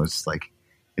 So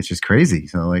it's just crazy.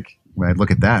 So like when I look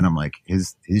at that, and I'm like,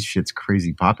 his shit's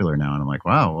crazy popular now, and I'm like,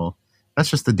 wow, well, that's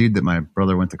just the dude that my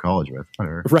brother went to college with.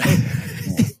 Whatever. Right.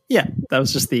 Yeah. That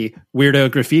was just the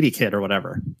weirdo graffiti kid or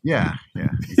whatever. Yeah. Yeah.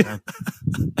 Exactly.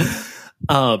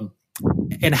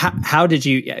 And how did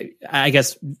you, I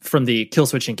guess from the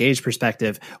Killswitch Engage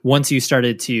perspective, once you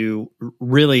started to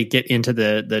really get into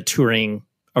the touring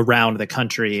around the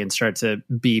country and start to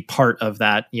be part of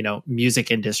that,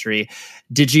 music industry,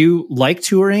 did you like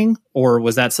touring, or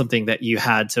was that something that you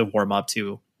had to warm up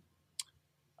to?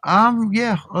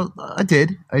 Yeah, well, I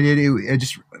did.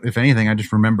 If anything, I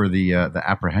just remember the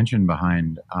apprehension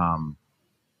behind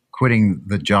quitting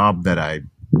the job that I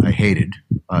hated,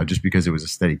 just because it was a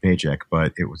steady paycheck,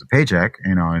 but it was a paycheck,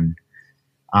 and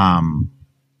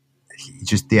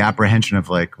just the apprehension of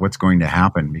like what's going to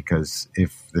happen, because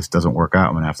if this doesn't work out,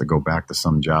 I'm going to have to go back to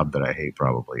some job that I hate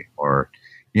probably, or,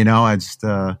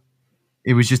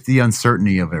 it was just the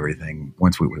uncertainty of everything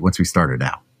once we started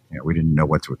out. We didn't know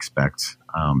what to expect,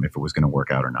 if it was going to work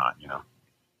out or not,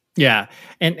 Yeah.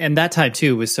 And that time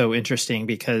too was so interesting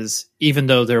because even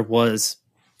though there was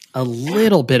a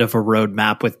little bit of a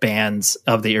roadmap with bands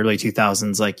of the early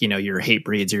 2000s, like, your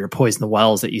Hatebreeds or your Poison the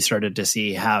Wells that you started to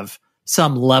see have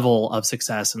some level of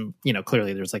success. And,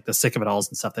 clearly there's like the Sick of It Alls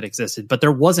and stuff that existed, but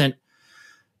there wasn't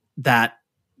that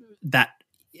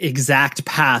exact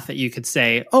path that you could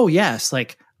say, oh yes,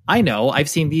 like, I know I've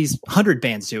seen these 100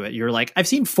 bands do it. You're like, I've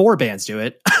seen 4 bands do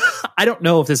it. I don't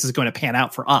know if this is going to pan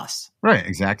out for us. Right.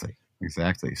 Exactly.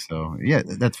 So yeah,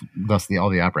 that's all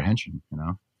the apprehension,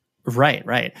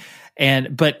 Right.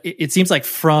 But it seems like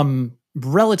from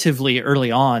relatively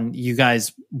early on, you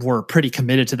guys were pretty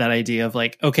committed to that idea of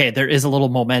like, okay, there is a little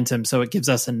momentum, so it gives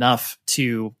us enough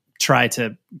to try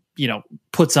to,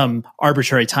 put some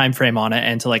arbitrary time frame on it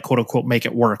and to like quote unquote make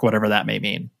it work, whatever that may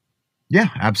mean. Yeah,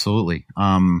 absolutely.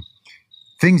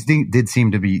 Things did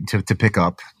seem to pick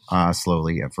up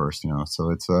slowly at first,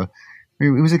 so it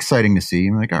was exciting to see.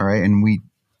 I'm like, all right. And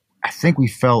I think we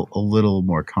felt a little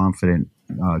more confident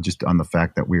just on the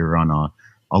fact that we were on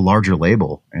a larger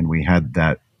label and we had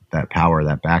that power,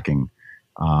 that backing.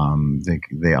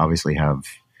 They obviously have,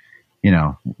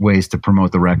 ways to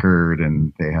promote the record,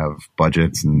 and they have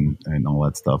budgets and all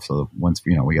that stuff. So once,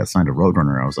 we got signed to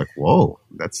Roadrunner, I was like, whoa,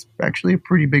 that's actually a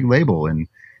pretty big label. And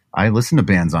I listen to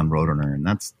bands on Roadrunner, and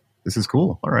this is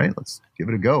cool. All right, let's give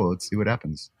it a go. Let's see what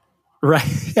happens.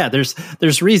 Right. Yeah.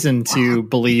 There's reason to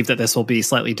believe that this will be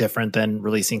slightly different than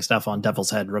releasing stuff on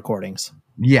Devil's Head recordings.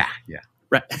 Yeah. Yeah.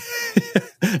 Right.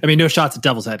 I mean, no shots at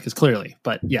Devil's Head, because clearly,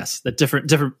 but yes, the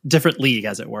different league,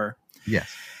 as it were.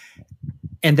 Yes.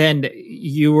 And then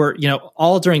you were,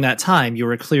 all during that time, you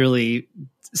were clearly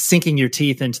sinking your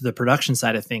teeth into the production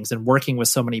side of things and working with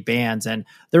so many bands. And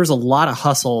there was a lot of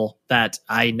hustle that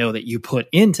I know that you put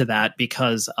into that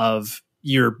because of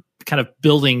your kind of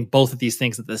building both of these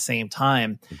things at the same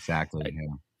time. Exactly.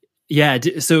 Yeah.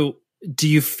 So do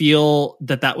you feel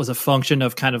that was a function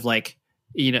of kind of like,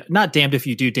 not damned if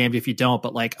you do, damned if you don't,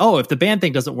 but like, oh, if the band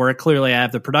thing doesn't work, clearly I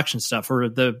have the production stuff, or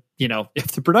if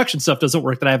the production stuff doesn't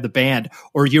work, then I have the band,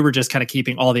 or you were just kind of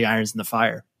keeping all the irons in the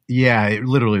fire? Yeah, it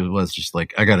literally was just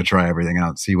like, I got to try everything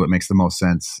out, see what makes the most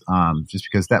sense. Just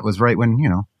because that was right when,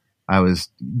 I was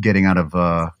getting out of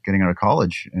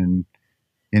college, and,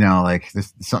 like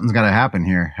something's got to happen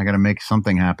here. I got to make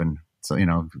something happen. So,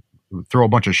 throw a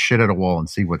bunch of shit at a wall and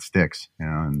see what sticks,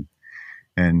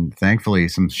 and thankfully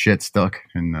some shit stuck,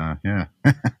 and yeah.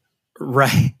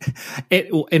 Right.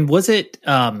 And was it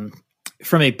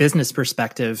from a business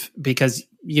perspective, because,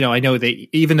 I know that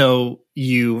even though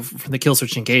you, from the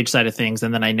Killswitch Engage side of things,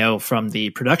 and then I know from the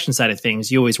production side of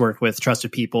things, you always work with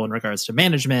trusted people in regards to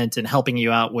management and helping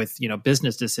you out with,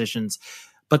 business decisions,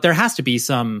 but there has to be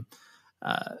some,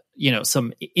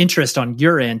 some interest on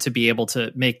your end to be able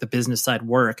to make the business side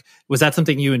work. Was that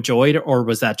something you enjoyed, or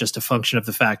was that just a function of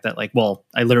the fact that like, well,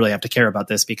 I literally have to care about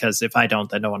this because if I don't,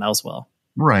 then no one else will?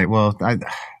 Right. Well,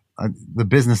 the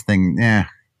business thing, I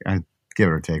give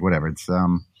it or take, whatever. It's,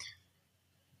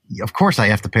 of course I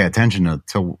have to pay attention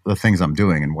to the things I'm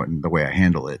doing and the way I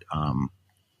handle it.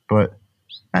 But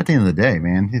at the end of the day,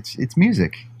 man, it's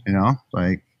music,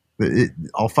 like,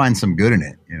 I'll find some good in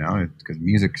it, because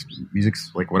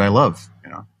music's like what I love,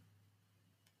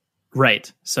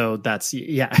 Right. So that's,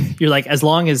 you're like, as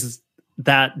long as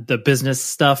that the business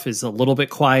stuff is a little bit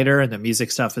quieter and the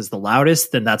music stuff is the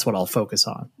loudest, then that's what I'll focus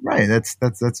on. Right. That's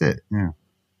it. Yeah.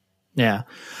 Yeah.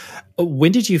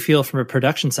 When did you feel from a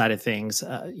production side of things,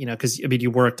 because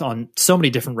you worked on so many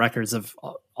different records of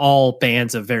all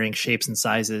bands of varying shapes and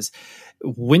sizes.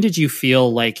 When did you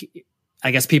feel like,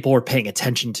 I guess, people were paying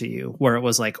attention to you, where it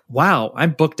was like, wow,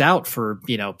 I'm booked out for,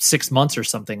 6 months or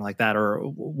something like that? Or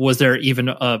was there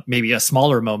even maybe a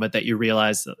smaller moment that you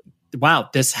realized, wow,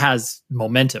 this has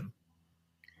momentum?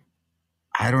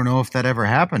 I don't know if that ever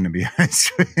happened, to be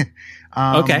honest.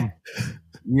 Okay.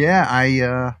 Yeah,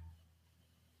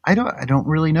 I don't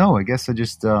really know. I guess I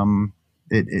just,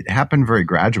 it happened very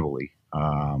gradually.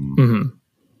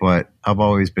 But I've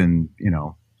always been,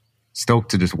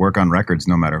 stoked to just work on records,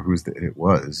 no matter whose it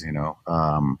was,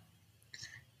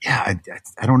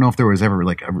 I don't know if there was ever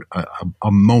like a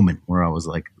moment where I was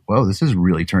like, whoa, this is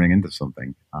really turning into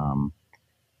something.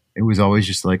 It was always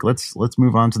just like, let's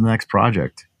move on to the next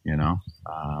project,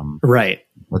 right.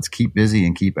 Let's keep busy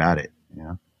and keep at it.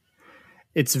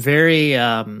 It's very,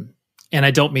 and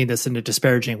I don't mean this in a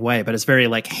disparaging way, but it's very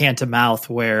like hand to mouth,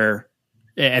 where,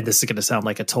 and this is going to sound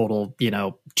like a total,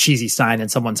 cheesy sign in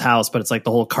someone's house, but it's like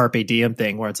the whole carpe diem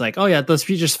thing, where it's like, oh yeah, let's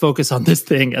just focus on this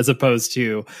thing, as opposed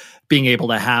to being able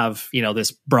to have,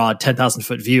 this broad 10,000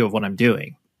 foot view of what I'm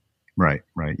doing. Right.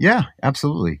 Yeah,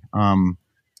 absolutely.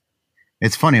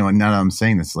 It's funny now that I'm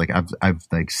saying this, like I've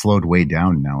like slowed way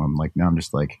down now. I'm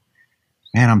just like,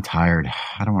 man, I'm tired.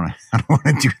 I don't want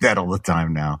to do that all the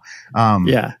time now.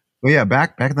 Yeah. But yeah,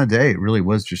 back in the day, it really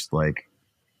was just like,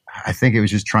 I think it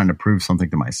was just trying to prove something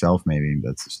to myself. Maybe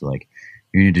that's just like,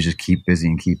 you need to just keep busy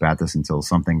and keep at this until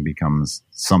something becomes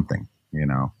something,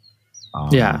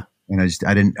 Yeah.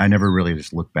 And I never really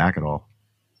just looked back at all.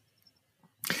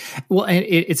 Well, and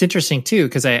it's interesting too,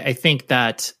 because I think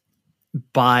that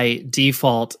by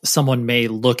default, someone may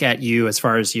look at you as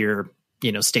far as your,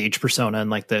 stage persona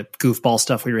and like the goofball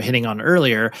stuff we were hitting on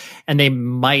earlier, and they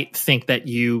might think that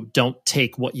you don't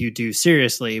take what you do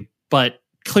seriously, but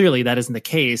clearly that isn't the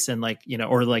case. And like,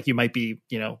 or like you might be,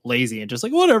 lazy and just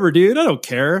like, whatever, dude, I don't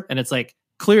care. And it's like,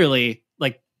 clearly,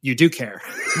 like, you do care.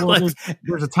 Well, Like,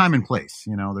 there's a time and place,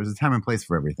 there's a time and place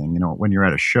for everything. When you're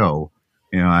at a show,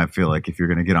 I feel like if you're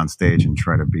going to get on stage and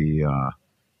try to be,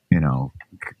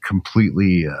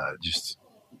 completely just,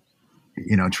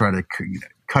 try to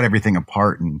cut everything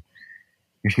apart, and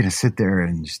you're going to sit there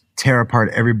and just tear apart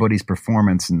everybody's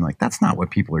performance. And like, that's not what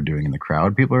people are doing in the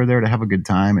crowd. People are there to have a good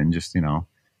time and just,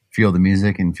 feel the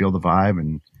music and feel the vibe,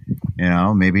 and,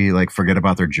 maybe like forget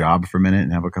about their job for a minute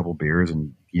and have a couple beers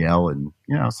and yell. And,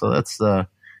 so that's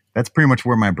pretty much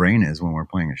where my brain is when we're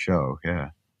playing a show.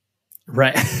 Yeah.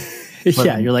 right. But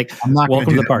yeah. You're like, I'm not going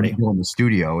welcome to to the party. in the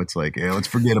studio. It's like, hey, let's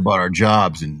forget about our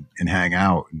jobs and hang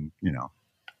out. And,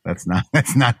 that's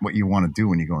not what you want to do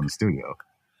when you go in the studio.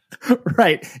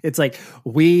 Right. It's like,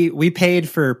 we paid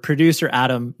for producer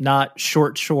Adam, not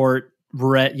short, guy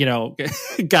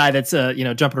that's,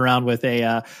 jumping around with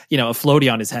a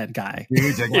floaty on his head guy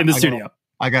in the studio.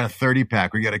 I got a 30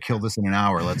 pack. We got to kill this in an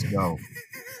hour. Let's go.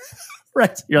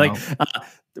 Right. You're like,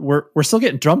 we're still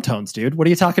getting drum tones, dude. What are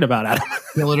you talking about, Adam?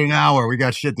 Kill it in an hour. We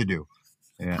got shit to do.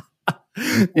 Yeah.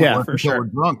 Yeah, for sure. We're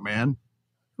drunk, man.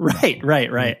 Right.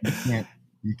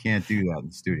 You can't do that in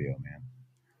the studio, man.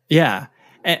 Yeah.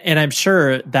 And I'm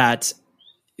sure that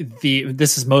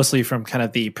this is mostly from kind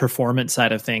of the performance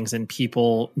side of things, and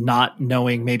people not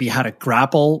knowing maybe how to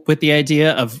grapple with the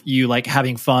idea of you like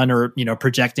having fun or,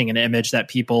 projecting an image that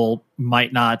people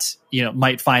might not,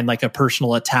 might find like a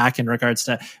personal attack in regards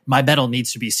to my metal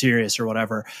needs to be serious or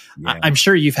whatever. Yeah. I'm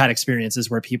sure you've had experiences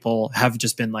where people have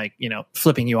just been like,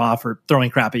 flipping you off or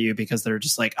throwing crap at you because they're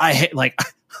just like, I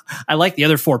like the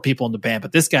other 4 people in the band,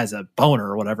 but this guy's a boner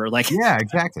or whatever. Like, yeah,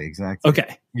 exactly.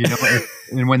 Okay.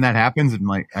 And when that happens, and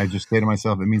like, I just say to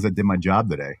myself, it means I did my job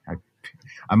today.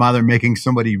 I'm either making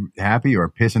somebody happy or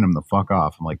pissing them the fuck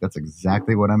off. I'm like, that's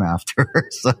exactly what I'm after.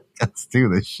 So let's do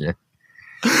this shit.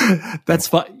 That's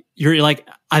fun. You're like,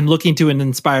 I'm looking to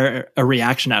inspire a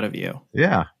reaction out of you.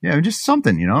 Yeah. Just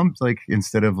something, It's like,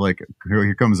 instead of like,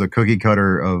 here comes a cookie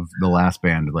cutter of the last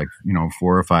band, like,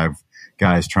 4 or 5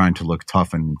 guys trying to look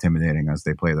tough and intimidating as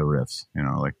they play the riffs,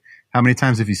 like, how many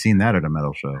times have you seen that at a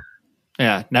metal show?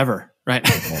 Yeah, never. Right.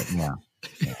 Yeah.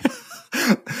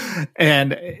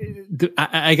 And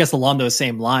I guess along those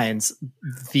same lines,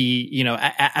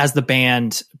 as the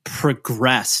band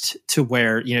progressed to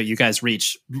where, you guys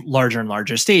reach larger and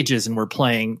larger stages and we're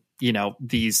playing,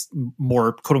 these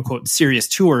more quote unquote serious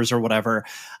tours or whatever,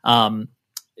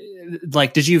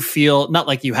 like, did you feel, not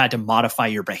like you had to modify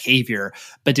your behavior,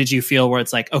 but did you feel where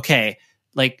it's like, okay,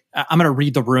 like, I'm going to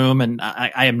read the room and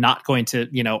I am not going to,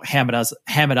 ham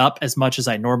it up as much as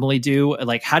I normally do.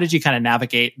 Like, how did you kind of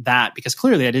navigate that? Because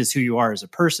clearly that is who you are as a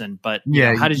person, but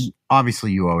how did you,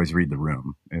 obviously you always read the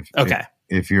room.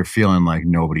 If you're feeling like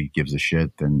nobody gives a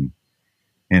shit, then,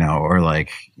 or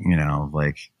like,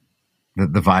 like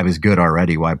the vibe is good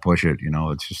already. Why push it?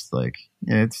 It's just like,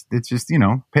 it's just,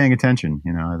 paying attention,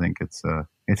 I think it's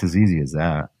as easy as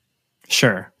that.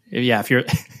 Sure. Yeah, if you're,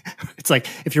 it's like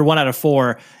if you're 1 out of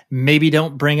 4, maybe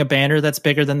don't bring a banner that's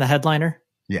bigger than the headliner.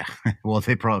 Yeah, well,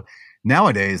 they probably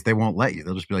nowadays they won't let you.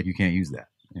 They'll just be like, you can't use that.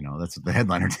 That's what the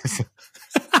headliner does.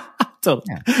 Totally.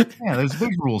 Yeah, there's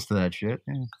big rules to that shit.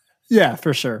 Yeah,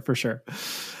 for sure.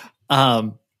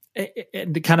 And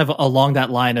kind of along that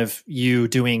line of you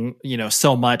doing,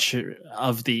 so much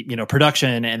of the,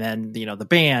 production and then, the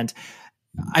band.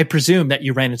 I presume that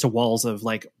you ran into walls of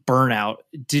like burnout.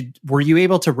 Were you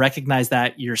able to recognize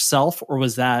that yourself, or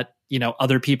was that,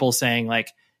 other people saying like,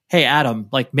 hey, Adam,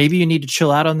 like maybe you need to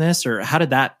chill out on this, or how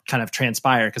did that kind of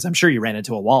transpire? Because I'm sure you ran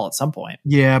into a wall at some point.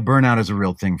 Yeah, burnout is a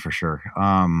real thing for sure.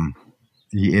 I've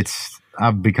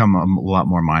become a lot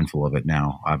more mindful of it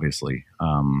now, obviously.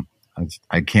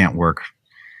 I can't work.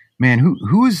 Man,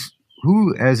 who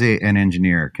as an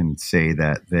engineer can say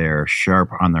that they're sharp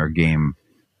on their game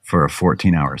for a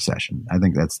 14-hour session? I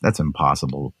think that's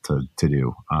impossible to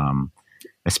do,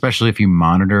 especially if you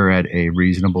monitor at a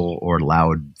reasonable or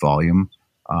loud volume.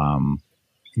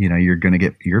 You're going to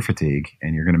get ear fatigue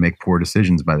and you're going to make poor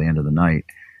decisions by the end of the night,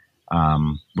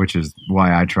 which is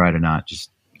why I try to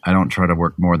I don't try to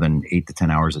work more than 8 to 10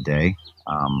 hours a day.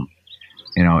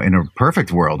 In a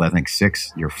perfect world, I think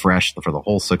 6, you're fresh for the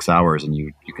whole 6 hours and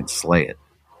you can slay it.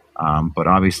 But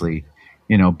obviously,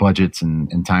 budgets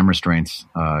and time restraints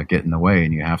get in the way,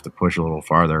 and you have to push a little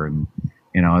farther. And,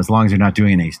 as long as you're not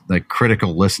doing any like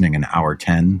critical listening in hour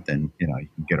 10, then, you can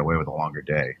get away with a longer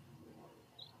day.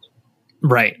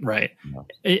 Right.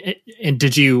 Yeah. And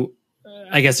did you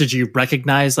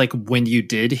recognize like when you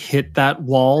did hit that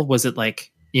wall? Was it like,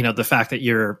 the fact that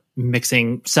you're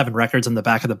mixing 7 records on the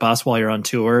back of the bus while you're on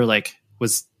tour, like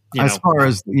as far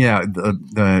as,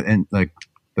 the and like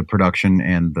the production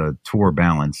and the tour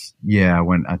balance. Yeah,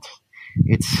 when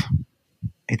it's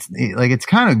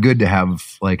kind of good to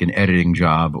have like an editing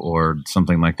job or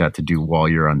something like that to do while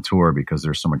you're on tour because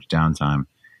there's so much downtime.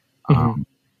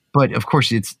 But of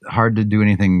course, it's hard to do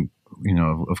anything,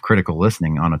 of critical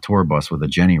listening on a tour bus with a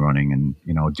Jenny running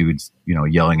and, dudes,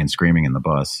 yelling and screaming in the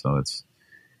bus. So it's,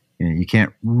 you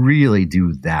can't really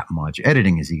do that much.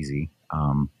 Editing is easy.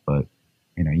 But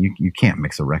you can't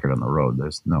mix a record on the road.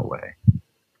 There's no way.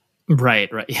 Right.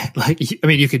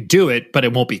 You could do it, but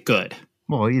it won't be good.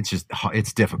 Well,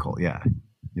 it's difficult. Yeah.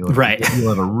 You'll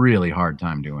have a really hard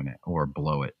time doing it or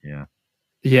blow it. Yeah.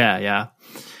 Yeah.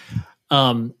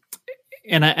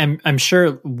 And I'm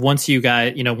sure once you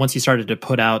started to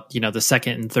put out, the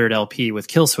second and third LP with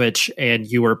Killswitch, and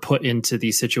you were put into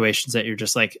these situations that you're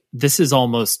just like, this is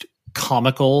almost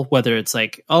comical, whether it's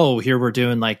like, oh, here we're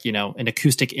doing like, an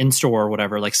acoustic in-store or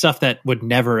whatever, like stuff that would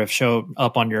never have shown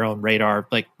up on your own radar,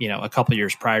 like, a couple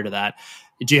years prior to that.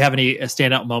 Do you have any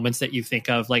standout moments that you think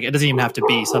of? Like, it doesn't even have to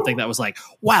be something that was like,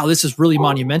 wow, this is really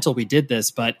monumental. We did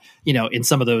this, but in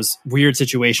some of those weird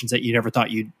situations that you never thought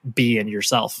you'd be in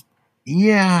yourself.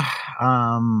 Yeah.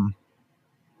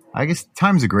 I guess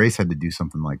Times of Grace had to do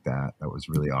something like that. That was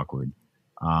really awkward.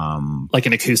 Like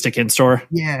an acoustic in-store?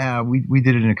 Yeah, we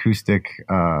did an acoustic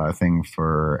thing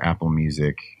for Apple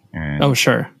Music. And oh,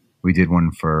 sure. We did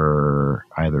one for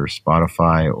either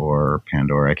Spotify or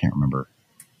Pandora. I can't remember.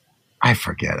 I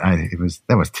forget. That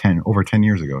was over 10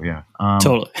 years ago. Yeah.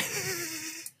 Totally.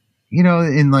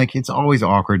 And like, it's always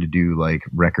awkward to do like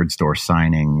record store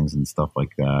signings and stuff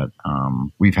like that.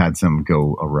 We've had some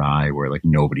go awry where like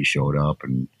nobody showed up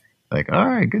and like, all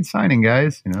right, good signing,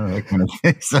 guys. That kind of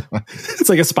thing. So, it's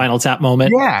like a Spinal Tap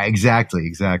moment. Yeah,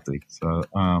 exactly. So,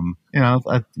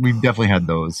 we've definitely had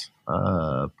those,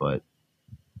 but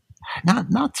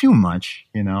not too much,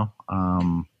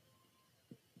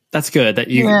 That's good that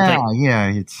you.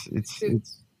 Yeah.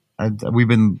 We've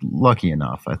been lucky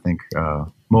enough. I think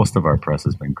most of our press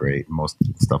has been great. Most of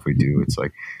the stuff we do, it's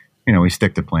like, we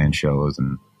stick to playing shows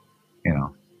and,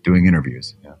 doing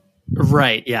interviews. Yeah.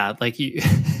 Right. Yeah. Like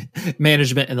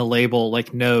management and the label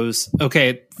like knows,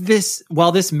 okay,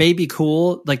 while this may be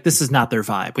cool, like this is not their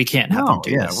vibe. We can't have them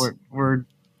do this. We're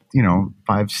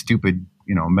 5 stupid,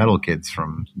 metal kids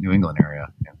from New England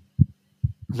area. Yeah.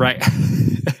 Right.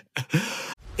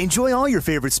 Enjoy all your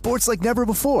favorite sports like never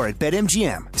before at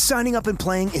BetMGM. Signing up and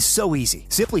playing is so easy.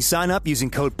 Simply sign up using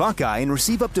code Buckeye and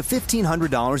receive up to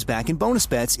 $1,500 back in bonus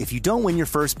bets if you don't win your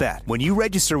first bet. When you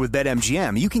register with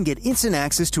BetMGM, you can get instant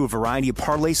access to a variety of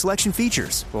parlay selection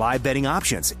features, live betting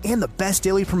options, and the best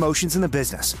daily promotions in the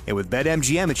business. And with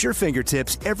BetMGM at your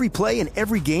fingertips, every play and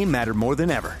every game matter more than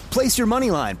ever. Place your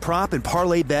moneyline, prop, and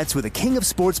parlay bets with the king of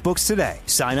sportsbooks today.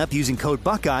 Sign up using code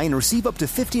Buckeye and receive up to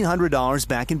 $1,500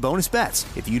 back in bonus bets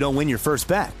if you don't win your first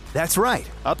bet. That's right,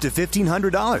 up to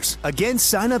 $1,500. Again,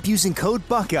 sign up using code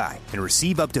Buckeye and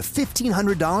receive up to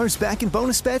 $1,500 back in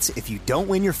bonus bets if you don't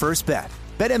win your first bet.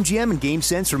 BetMGM and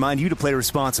GameSense remind you to play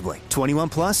responsibly. 21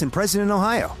 plus and present in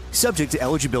Ohio. Subject to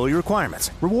eligibility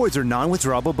requirements. Rewards are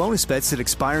non-withdrawable bonus bets that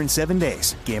expire in 7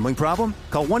 days. Gambling problem?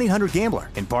 Call 1-800-GAMBLER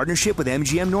in partnership with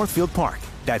MGM Northfield Park.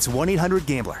 That's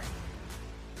 1-800-GAMBLER.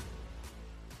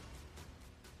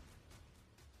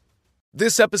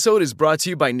 This episode is brought to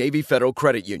you by Navy Federal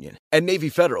Credit Union. At Navy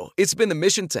Federal, it's been the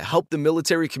mission to help the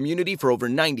military community for over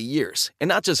 90 years. And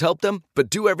not just help them, but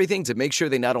do everything to make sure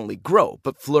they not only grow,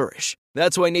 but flourish.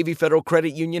 That's why Navy Federal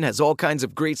Credit Union has all kinds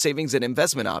of great savings and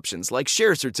investment options like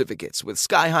share certificates with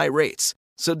sky-high rates.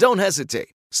 So don't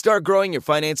hesitate. Start growing your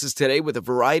finances today with a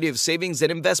variety of savings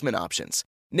and investment options.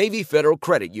 Navy Federal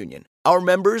Credit Union. Our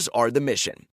members are the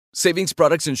mission. Savings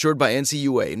products insured by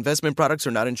NCUA. Investment products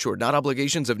are not insured, not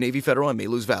obligations of Navy Federal and may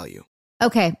lose value.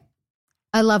 Okay.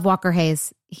 I love Walker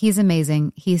Hayes. He's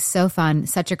amazing. He's so fun,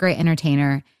 such a great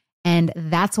entertainer. And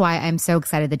that's why I'm so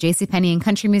excited that JCPenney and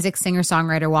country music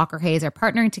singer-songwriter Walker Hayes are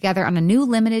partnering together on a new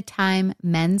limited time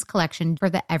men's collection for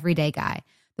the everyday guy.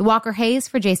 The Walker Hayes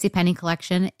for JCPenney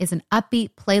collection is an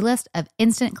upbeat playlist of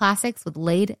instant classics with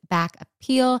laid-back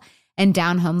appeal and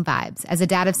down-home vibes. As a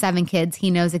dad of 7 kids,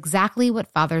 he knows exactly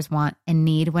what fathers want and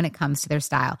need when it comes to their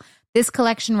style. This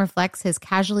collection reflects his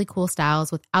casually cool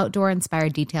styles with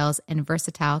outdoor-inspired details and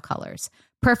versatile colors.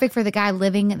 Perfect for the guy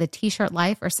living the t-shirt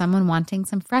life or someone wanting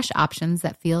some fresh options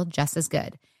that feel just as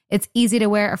good. It's easy to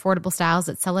wear, affordable styles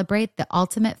that celebrate the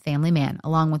ultimate family man,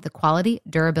 along with the quality,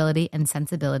 durability, and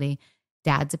sensibility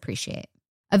dads appreciate.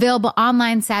 Available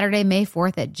online Saturday, May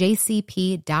 4th at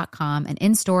jcp.com and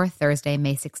in-store Thursday,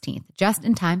 May 16th, just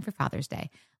in time for Father's Day.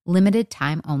 Limited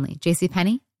time only.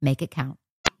 JCPenney, make it count.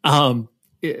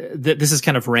 this is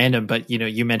kind of random, but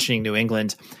you mentioning New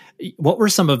England, what were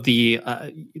some of the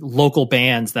local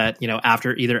bands that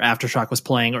after either Aftershock was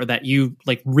playing or that you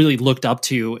like really looked up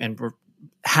to and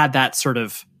had that sort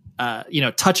of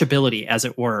touchability, as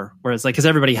it were? Whereas like, because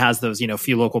everybody has those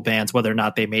few local bands, whether or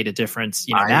not they made a difference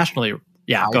nationally.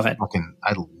 Yeah, go ahead.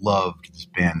 I loved this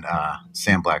band,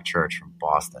 Sam Black Church from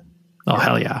Boston. Oh,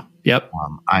 hell yeah. Yep.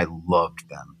 I loved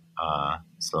them.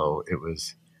 So it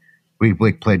was, we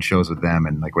like played shows with them,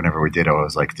 and like whenever we did, I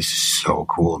was like, this is so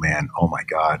cool, man. Oh my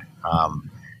God.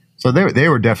 So they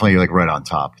were definitely like right on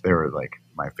top. They were like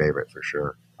my favorite for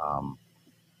sure.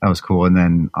 That was cool. And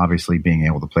then obviously being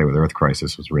able to play with Earth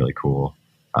Crisis was really cool.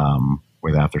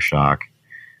 With Aftershock.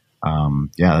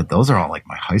 Yeah, those are all like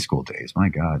my high school days. My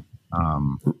God.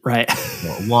 Right.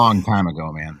 A long time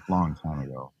ago, man. Long time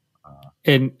ago.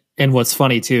 And what's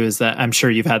funny too is that I'm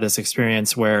sure you've had this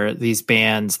experience where these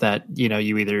bands that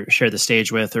you either share the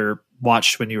stage with or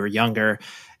watched when you were younger,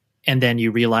 and then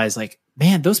you realize like,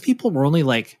 man, those people were only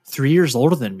like 3 years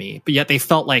older than me, but yet they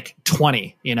felt like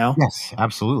 20. Yes,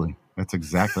 absolutely. That's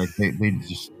exactly. They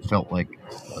just felt like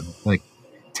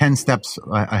 10 steps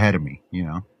ahead of me.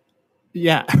 Yeah,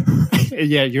 yeah.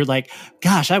 You're like,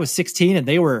 gosh, I was 16 and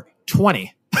they were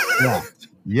 20. Yeah.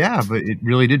 Yeah, but it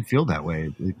really did feel that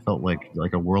way. It felt like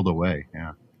a world away.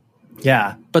 Yeah.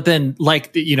 Yeah. But then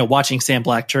like, watching Sam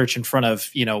Black Church in front of,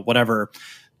 whatever,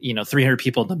 300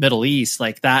 people in the Middle East,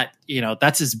 like that,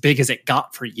 that's as big as it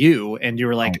got for you. And you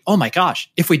were like, oh my gosh,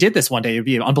 if we did this one day, it'd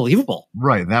be unbelievable.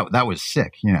 Right. That was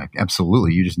sick. Yeah,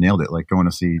 absolutely. You just nailed it. Like going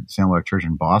to see Sam Black Church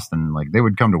in Boston, like they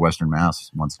would come to Western Mass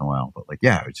once in a while, but like,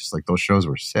 yeah, it's just like those shows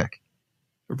were sick.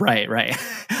 Right.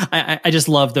 I just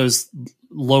love those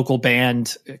local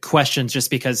band questions just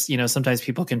because, sometimes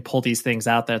people can pull these things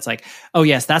out that it's like, oh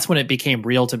yes, that's when it became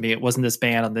real to me. It wasn't this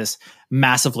band on this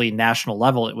massively national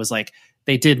level. It was like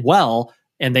they did well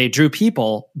and they drew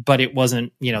people, but it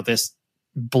wasn't, this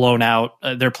blown out,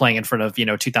 they're playing in front of,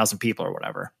 2,000 people or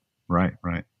whatever. Right.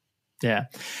 Yeah.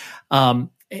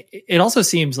 It also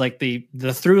seems like the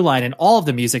through line in all of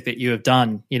the music that you have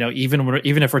done, even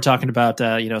if we're talking about,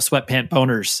 Sweatpant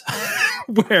Boners,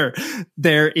 where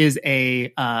there is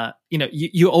a,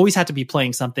 you always have to be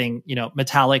playing something,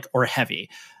 metallic or heavy.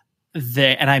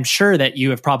 And I'm sure that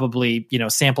you have probably,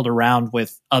 sampled around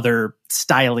with other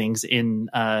stylings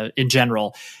in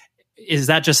general. Is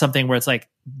that just something where it's like,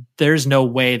 there's no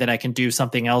way that I can do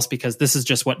something else because this is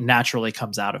just what naturally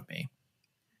comes out of me?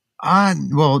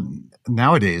 Well,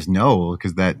 nowadays, no,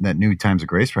 because that new Times of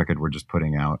Grace record we're just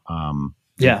putting out,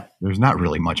 there's not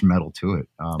really much metal to it.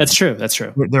 That's true.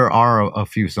 There are a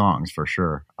few songs for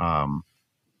sure,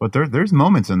 but there's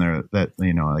moments in there that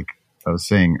like I was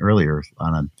saying earlier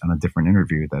on a different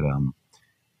interview that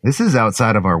this is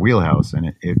outside of our wheelhouse,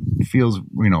 and it feels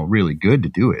really good to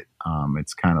do it.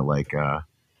 It's kind of like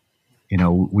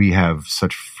we have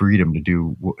such freedom to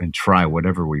do and try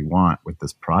whatever we want with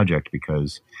this project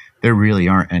because there really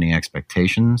aren't any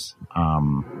expectations.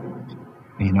 So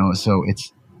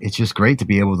it's just great to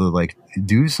be able to like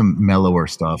do some mellower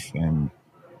stuff and,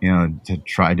 to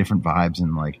try different vibes.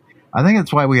 And like, I think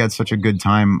that's why we had such a good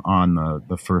time on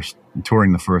the first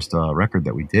record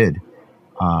that we did,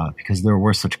 because there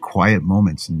were such quiet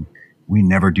moments and we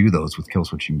never do those with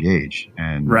Killswitch Engage.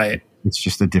 And right. It's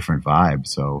just a different vibe.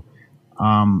 So,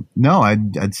 no,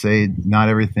 I'd say not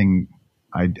everything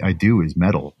I do is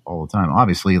metal all the time.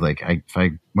 Obviously, like if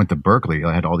I went to Berkeley,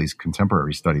 I had all these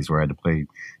contemporary studies where I had to play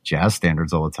jazz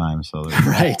standards all the time. So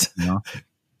right.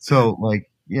 So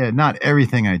like, yeah, not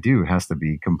everything I do has to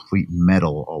be complete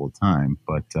metal all the time,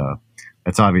 but,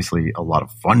 that's obviously a lot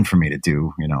of fun for me to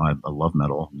do. I love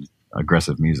metal and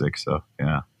aggressive music. So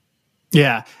yeah.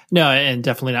 Yeah, no, and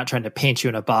definitely not trying to paint you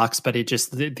in a box, but it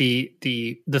just the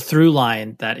through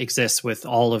line that exists with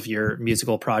all of your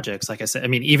musical projects. Like I said, I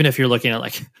mean, even if you're looking at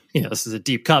like, this is a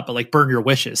deep cut, but like Burn Your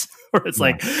Wishes, where it's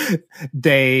like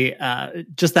they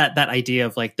just that idea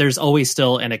of like there's always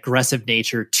still an aggressive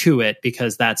nature to it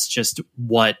because that's just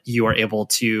what you are able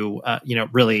to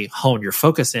really hone your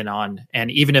focus in on,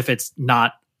 and even if it's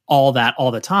not all that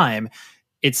all the time.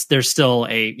 There's still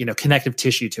a, connective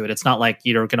tissue to it. It's not like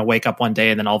you're going to wake up one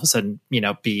day and then all of a sudden,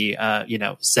 be,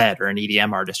 Zed or an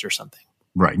EDM artist or something.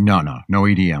 Right. No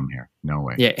EDM here. No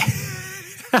way. Yeah.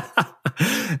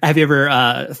 Have you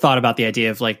ever thought about the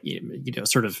idea of like,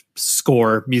 sort of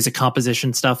score music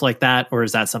composition stuff like that? Or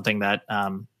is that something that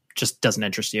just doesn't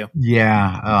interest you?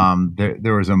 Yeah.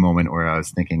 There was a moment where I was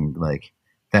thinking like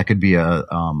that could be a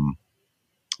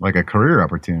career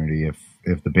opportunity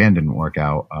if the band didn't work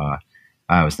out.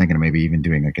 I was thinking of maybe even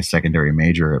doing like a secondary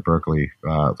major at Berkeley,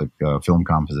 film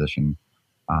composition,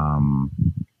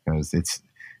 because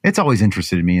it's always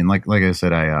interested me. And like I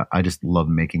said, I just love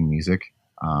making music.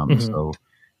 So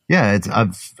yeah,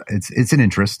 it's an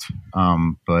interest.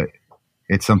 But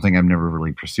it's something I've never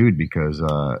really pursued because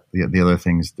the other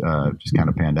things just kind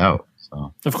of panned out.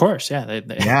 So of course, yeah,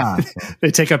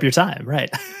 they take up your time, right?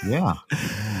 Yeah.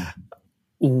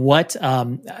 What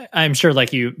I'm sure,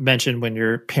 like you mentioned, when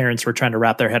your parents were trying to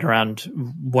wrap their head around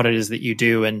what it is that you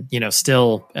do, and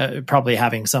still probably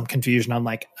having some confusion on,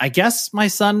 like, I guess my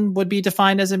son would be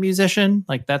defined as a musician.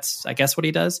 Like that's, I guess, what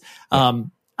he does. Yeah.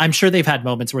 I'm sure they've had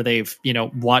moments where they've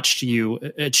watched you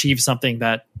achieve something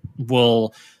that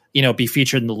will be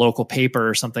featured in the local paper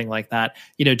or something like that.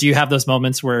 Do you have those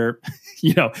moments where,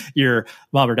 your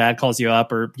mom or dad calls you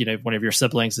up, or, one of your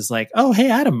siblings is like, oh, hey,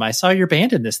 Adam, I saw your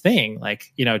band in this thing.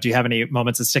 Like, do you have any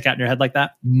moments that stick out in your head like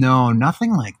that? No,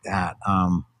 nothing like that.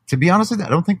 To be honest with you, I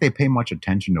don't think they pay much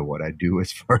attention to what I do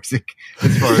as far as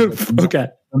okay.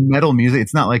 Metal music.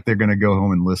 It's not like they're going to go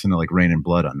home and listen to like Rain and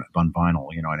Blood on vinyl.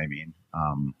 You know what I mean?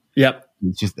 Yep.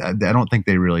 It's just, I don't think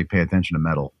they really pay attention to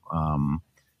metal.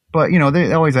 But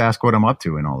they always ask what I'm up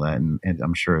to and all that, and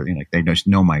I'm sure they just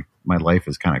know my life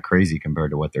is kind of crazy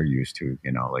compared to what they're used to.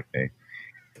 Like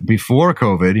before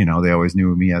COVID, they always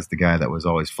knew me as the guy that was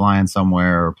always flying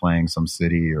somewhere or playing some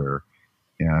city or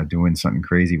doing something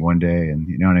crazy one day, and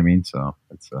you know what I mean. So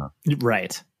it's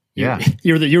right. Yeah,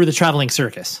 you were the traveling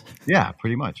circus. Yeah,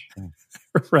 pretty much. Yeah.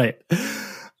 Right.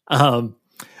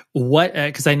 What?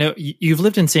 Because I know you've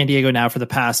lived in San Diego now for the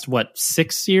past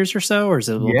 6 years or so, or is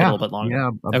it a little bit longer? Yeah,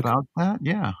 about that.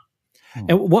 Yeah.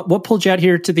 And what pulled you out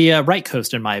here to the right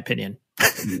coast, in my opinion?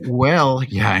 Well,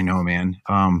 yeah, I know, man.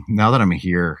 Now that I'm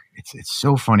here, it's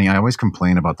so funny. I always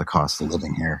complain about the cost of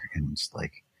living here, and it's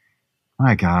like,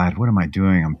 my God, what am I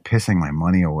doing? I'm pissing my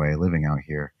money away living out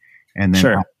here, and then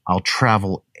sure. I'll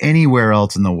travel anywhere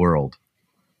else in the world,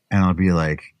 and I'll be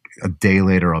like, a day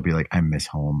later, I'll be like, I miss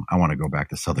home. I want to go back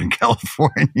to Southern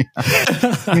California. You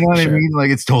know what I mean? Like,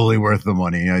 it's totally worth the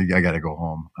money. I got to go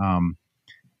home.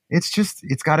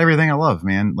 It's got everything I love,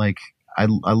 man. Like, I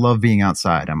love being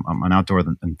outside. I'm an outdoor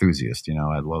enthusiast.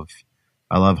 I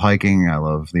love hiking. I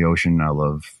love the ocean. I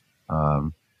love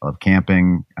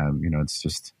camping.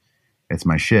 It's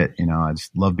my shit. I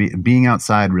just love being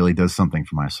outside. Really does something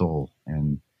for my soul.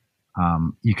 And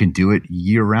you can do it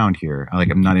year round here. Like,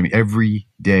 I'm not even every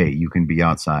day you can be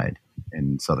outside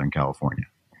in Southern California,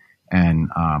 and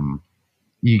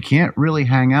you can't really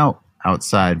hang out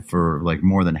outside for like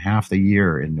more than half the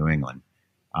year in New England.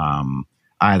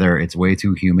 Either it's way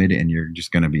too humid and you're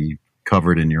just going to be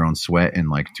covered in your own sweat in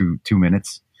like two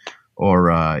minutes,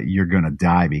 or you're going to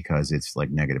die because it's like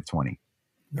 -20.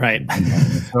 Right.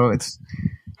 So it's,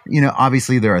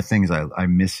 obviously there are things I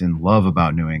miss and love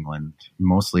about New England,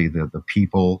 mostly the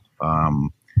people.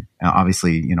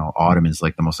 Obviously, autumn is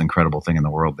like the most incredible thing in the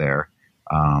world there.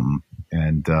 I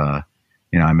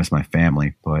miss my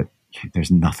family, but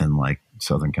there's nothing like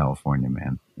Southern California,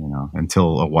 man,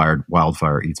 until a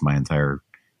wildfire eats my entire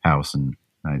house. And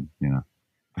until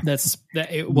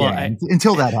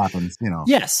that happens,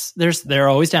 Yes, there are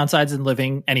always downsides in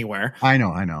living anywhere. I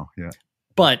know. Yeah.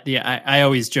 But yeah, I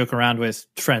always joke around with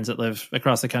friends that live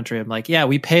across the country. I'm like, yeah,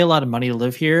 we pay a lot of money to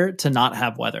live here to not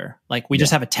have weather. Like, we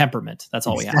just have a temperament. That's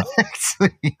all we have.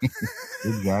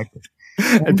 Exactly.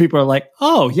 And people are like,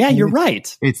 oh, yeah, you're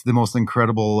right. It's the most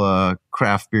incredible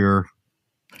craft beer,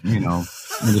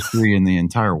 industry in the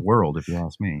entire world, if you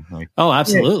ask me. Like, oh,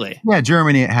 absolutely. Yeah,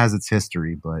 Germany, it has its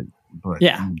history, but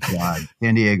yeah, God,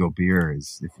 San Diego beer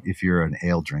is, if you're an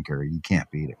ale drinker, you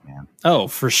can't beat it, man. Oh,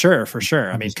 for sure.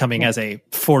 I mean, coming as a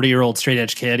 40-year-old straight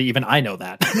edge kid, even I know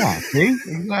that. Yeah, see?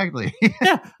 Exactly.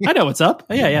 Yeah, I know what's up.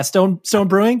 Yeah. Stone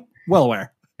Brewing, well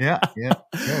aware. Yeah.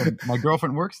 My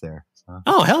girlfriend works there. So.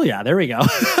 Oh, hell yeah. There we go.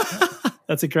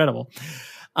 That's incredible.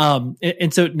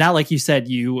 And so now, like you said,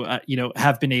 you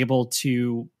have been able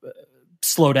to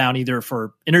slow down either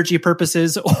for energy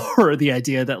purposes or the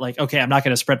idea that, like, okay, I'm not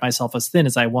going to spread myself as thin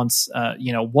as I once,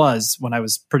 was when I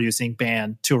was producing,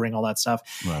 band, touring, all that stuff.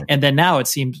 Right. And then now it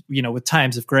seems, with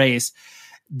Times of Grace,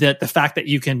 that the fact that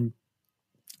you can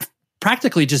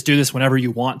practically just do this whenever you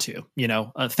want to,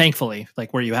 thankfully,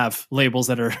 like where you have labels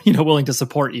that are, willing to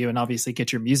support you and obviously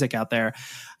get your music out there.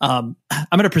 I'm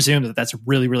going to presume that that's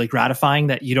really, really gratifying,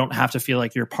 that you don't have to feel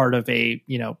like you're part of a,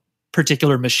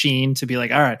 particular machine to be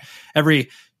like, all right, every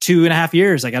 2.5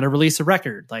 years, I got to release a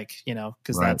record, like,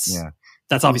 because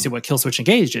that's obviously what Killswitch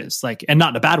Engage is like, and not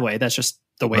in a bad way. That's just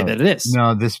the way that it is.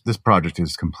 No, this project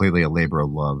is completely a labor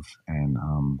of love and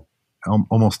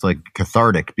almost like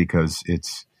cathartic, because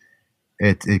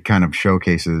it kind of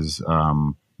showcases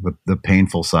the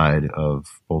painful side of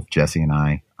both Jesse and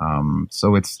I.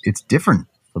 So it's different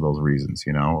for those reasons,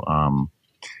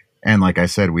 And like I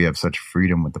said, we have such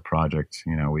freedom with the project.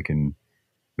 You know, we can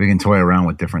toy around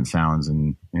with different sounds,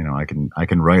 and you know, I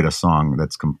can write a song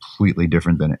that's completely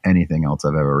different than anything else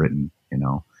I've ever written. You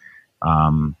know,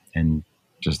 and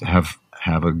just have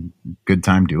a good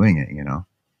time doing it. You know.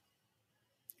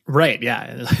 Right.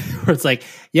 Yeah. Where it's like,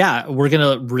 yeah, we're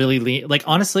going to really lean, like,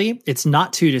 honestly, it's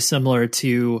not too dissimilar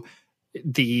to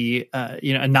the,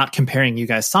 you know, not comparing you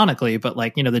guys sonically, but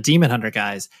like, you know, the Demon Hunter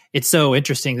guys, it's so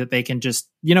interesting that they can just,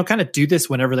 you know, kind of do this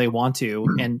whenever they want to.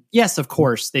 And yes, of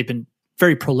course, they've been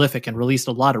very prolific and released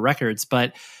a lot of records,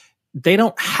 but they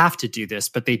don't have to do this,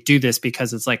 but they do this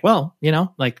because it's like, well, you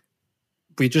know, like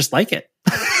we just like it.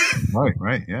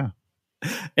 Right. Yeah.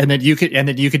 And then you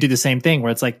could do the same thing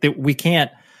where it's like we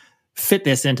can't fit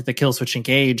this into the Killswitch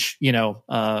Engage, you know,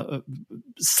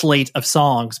 slate of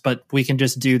songs, but we can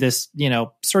just do this, you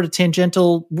know, sort of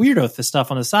tangential weirdo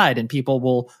stuff on the side, and people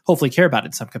will hopefully care about it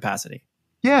in some capacity.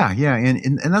 Yeah.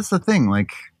 And that's the thing.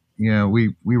 Like, you know,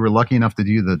 we were lucky enough to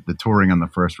do the touring on the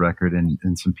first record,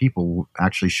 and some people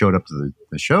actually showed up to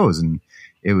the shows, and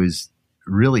it was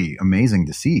really amazing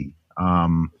to see.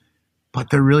 But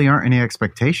there really aren't any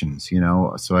expectations, you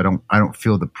know, so I don't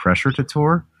feel the pressure to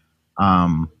tour.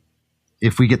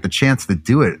 If we get the chance to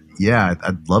do it, yeah,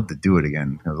 I'd love to do it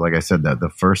again. Because like I said, that the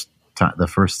first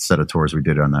set of tours we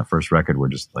did on that first record were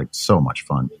just like so much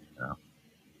fun. You know?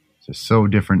 Just so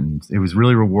different. It was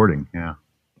really rewarding. Yeah.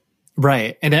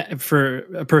 Right. And for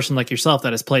a person like yourself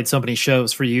that has played so many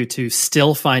shows, for you to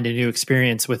still find a new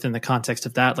experience within the context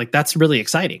of that, like that's really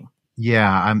exciting.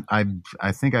 Yeah.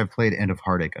 I think I've played End of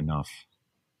Heartache enough,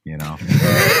 you know.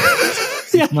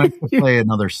 Yeah. It's nice to play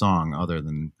another song other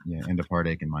than End of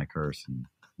Heartache and My Curse. And,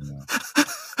 you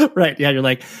know. Right. Yeah. You're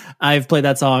like, I've played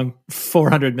that song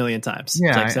 400 million times.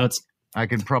 Yeah. It's like, I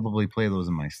could probably play those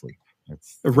in my sleep.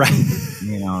 It's right.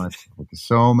 You know, it's like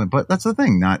so, but that's the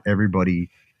thing. Not everybody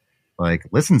like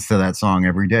listens to that song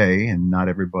every day, and not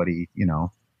everybody, you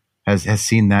know, has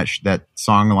seen that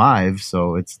song live.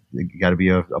 So it's got to be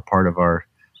a part of our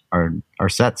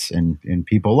sets, and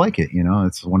people like it, you know.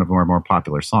 It's one of our more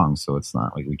popular songs, so it's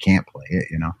not like we can't play it,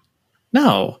 you know.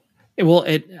 No. Well,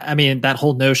 I mean, that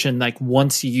whole notion, like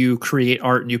once you create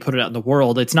art and you put it out in the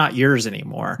world, it's not yours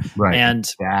anymore. Right. And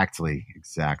exactly.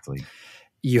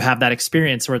 You have that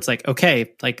experience where it's like,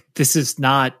 okay, like this is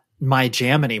not my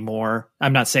jam anymore.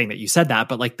 I'm not saying that you said that,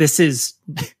 but like this is,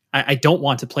 I don't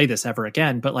want to play this ever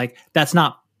again, but like it's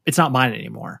not mine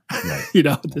anymore. Right. You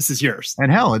know, this is yours.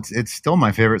 And hell, it's still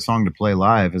my favorite song to play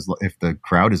live. Is if the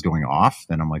crowd is going off,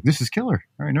 then I'm like, this is killer.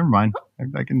 All right, never mind.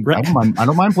 I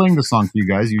don't mind playing the song for you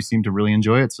guys. You seem to really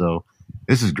enjoy it, so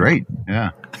this is great.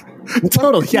 Yeah,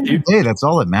 totally. Yeah, hey, that's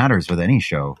all that matters with any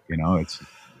show. You know, it's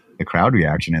the crowd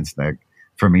reaction. It's that,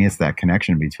 for me, it's that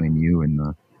connection between you and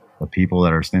the people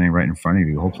that are standing right in front of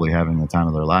you, hopefully having the time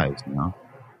of their lives. You know.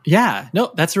 Yeah,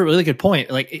 no, that's a really good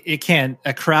point. Like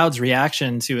a crowd's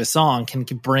reaction to a song can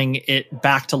bring it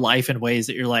back to life in ways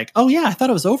that you're like, oh yeah, I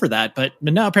thought I was over that, but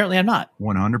no, apparently I'm not.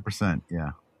 100%.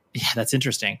 Yeah. Yeah, that's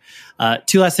interesting.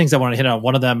 Two last things I want to hit on.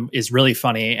 One of them is really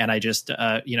funny. And I just,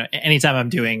 you know, anytime I'm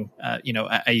doing, you know,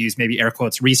 I use maybe air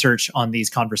quotes research on these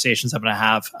conversations I'm going to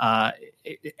have.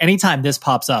 Anytime this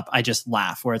pops up, I just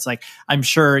laugh, where it's like, I'm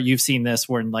sure you've seen this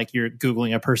when like you're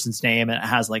Googling a person's name and it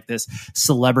has like this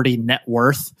celebrity net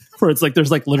worth, where it's like,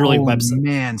 there's like literally websites.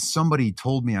 Man, somebody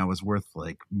told me I was worth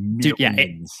like millions. Dude,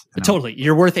 yeah, totally.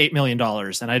 You're worth $8 million.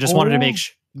 And I just wanted to make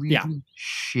sure. Yeah.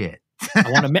 Shit.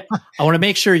 I want to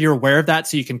make sure you're aware of that,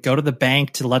 so you can go to the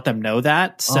bank to let them know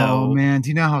that. So, oh man, do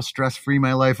you know how stress free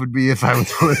my life would be if I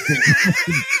was working?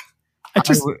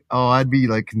 I'd be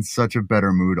like in such a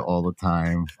better mood all the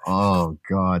time. Oh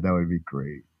God, that would be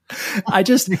great.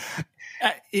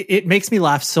 It makes me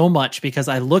laugh so much because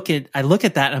I look at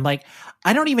that and I'm like,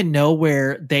 I don't even know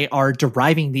where they are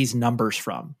deriving these numbers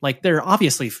from. Like they're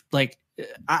obviously like,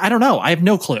 I don't know. I have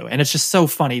no clue. And it's just so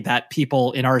funny that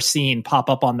people in our scene pop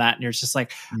up on that. And you're just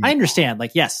like, I understand.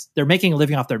 Like, yes, they're making a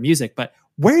living off their music, but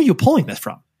where are you pulling this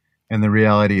from? And the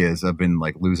reality is I've been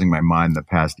like losing my mind the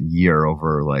past year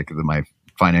over like my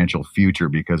financial future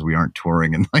because we aren't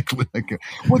touring, and like what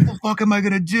the fuck am I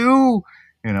going to do?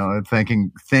 You know,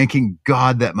 thanking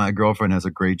God that my girlfriend has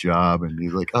a great job, and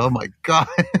he's like, oh my God.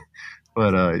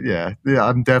 But yeah,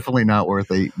 I'm definitely not worth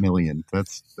 $8 million.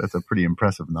 That's a pretty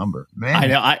impressive number, man. I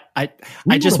know.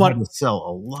 I just want to sell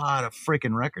a lot of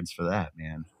freaking records for that,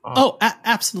 man.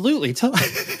 Absolutely.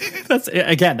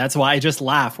 That's why I just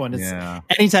laugh when it's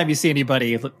anytime you see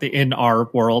anybody in our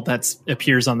world that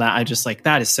appears on that. I just like,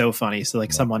 that is so funny. So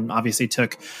like someone obviously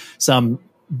took some,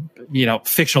 you know,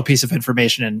 fictional piece of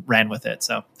information and ran with it.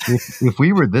 So if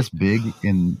we were this big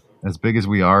in as big as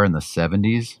we are in the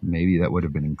 70s, maybe that would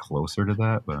have been closer to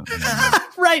that. But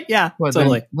right, yeah, but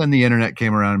totally. Then the internet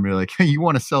came around and we were like, hey, you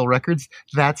want to sell records?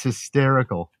 That's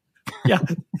hysterical. Yeah,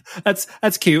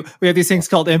 that's cute. We have these things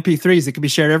called MP3s that can be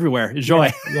shared everywhere.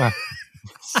 Enjoy. Yeah.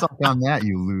 Suck on that,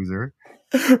 you loser.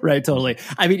 Right, totally.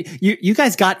 I mean, you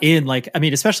guys got in, like, I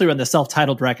mean, especially on the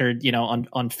self-titled record,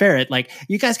 on Ferret, like,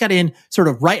 you guys got in sort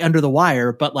of right under the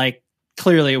wire, but like,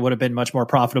 clearly it would have been much more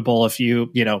profitable if you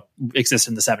exist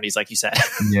in the 70s, like you said.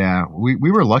 Yeah, we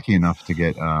were lucky enough to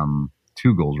get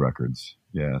 2 gold records.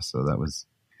 Yeah, so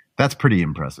that's pretty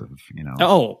impressive,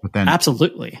 Oh, but then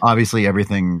absolutely. Obviously,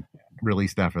 everything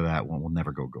released after that will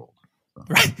never go gold. So.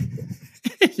 Right.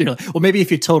 Well, maybe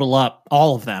if you total up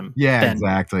all of them. Yeah, then...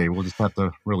 exactly. We'll just have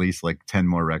to release like 10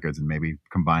 more records and maybe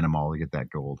combine them all to get that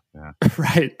gold. Yeah.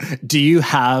 Right. Do you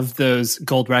have those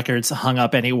gold records hung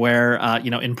up anywhere,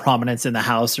 in prominence in the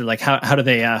house, or like how do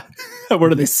they, where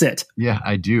do they sit? Yeah,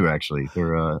 I do actually.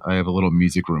 I have a little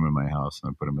music room in my house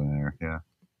and I put them in there. Yeah.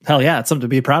 Hell yeah, it's something to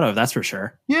be proud of. That's for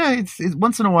sure. Yeah, it's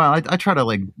once in a while I try to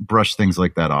like brush things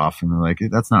like that off, and like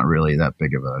that's not really that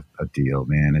big of a deal,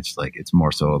 man. It's like it's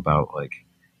more so about like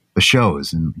the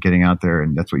shows and getting out there,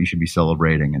 and that's what you should be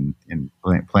celebrating and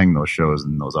playing those shows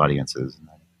and those audiences. And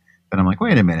then I'm like,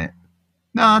 wait a minute,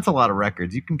 no, that's a lot of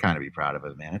records. You can kind of be proud of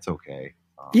it, man. It's okay.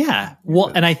 Yeah,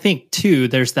 well, and I think too,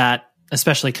 there's that,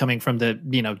 especially coming from the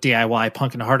DIY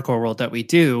punk and hardcore world that we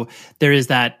do. There is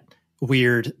that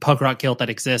weird punk rock guilt that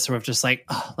exists where I'm just like,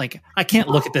 oh, like I can't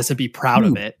look at this and be proud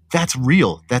of it. That's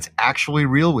real. That's actually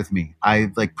real with me. I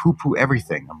like poo-poo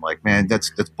everything. I'm like, man, that's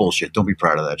bullshit. Don't be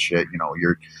proud of that shit.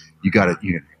 You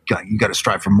gotta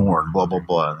strive for more and blah blah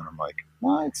blah. And I'm like,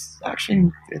 no, it's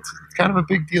actually it's kind of a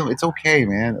big deal. It's okay,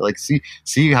 man. Like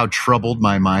see how troubled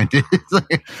my mind is.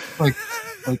 like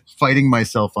fighting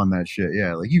myself on that shit.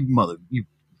 Yeah, like you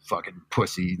fucking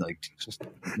pussy, like just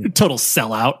total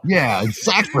sellout. Yeah,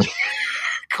 exactly.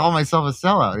 Call myself a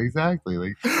sellout, exactly.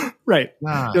 Like, right.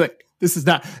 Nah. You're like, this is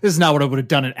not what I would have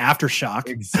done in Aftershock.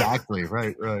 Exactly.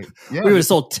 Right. Yeah, we would have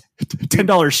sold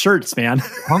 $10 shirts, man.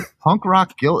 Punk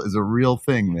rock guilt is a real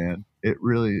thing, man. It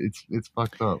really, it's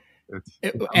fucked up.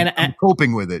 I'm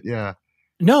coping with it. Yeah.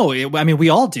 No, I mean, we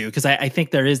all do, because I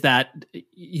think there is that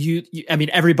I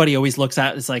mean, everybody always looks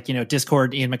at it's like,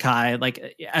 Discord, Ian MacKaye,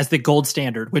 like as the gold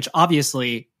standard, which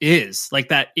obviously is like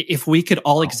that. If we could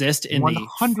all exist in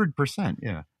 100%.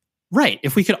 Yeah. Right.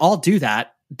 If we could all do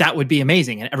that, that would be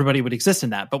amazing and everybody would exist in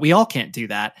that. But we all can't do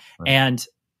that. Right. And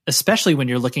especially when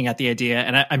you're looking at the idea,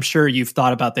 and I'm sure you've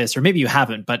thought about this, or maybe you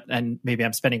haven't, and maybe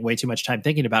I'm spending way too much time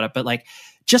thinking about it. But like,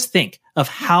 just think of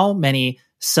how many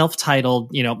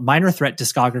self-titled, Minor Threat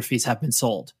discographies have been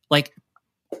sold. Like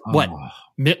what?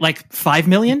 Like 5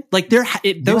 million? Like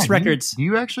those records. Do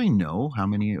you actually know how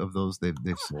many of those they've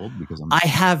sold? Because I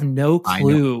have no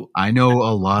clue. I know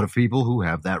a lot of people who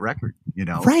have that record,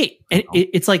 Right. And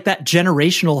it's like that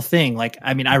generational thing. Like,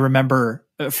 I mean, I remember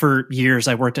for years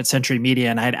I worked at Century Media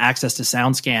and I had access to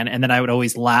SoundScan, and then I would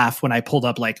always laugh when I pulled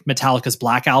up like Metallica's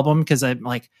Black Album, because I'm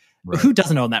like, who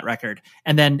doesn't own that record?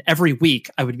 And then every week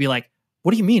I would be like,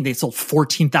 what do you mean they sold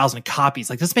 14,000 copies?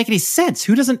 Like, doesn't make any sense.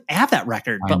 Who doesn't have that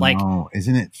record? But like,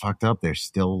 isn't it fucked up? They're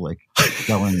still like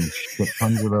selling shit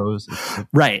tons of those.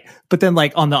 Right. But then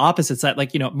like on the opposite side,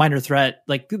 like, Minor Threat,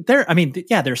 like they're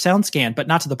SoundScan, but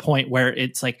not to the point where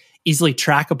it's like easily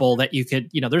trackable that you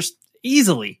could, there's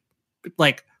easily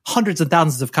like hundreds of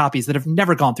thousands of copies that have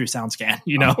never gone through SoundScan,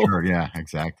 Oh, sure. Yeah,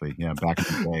 exactly. Yeah. Back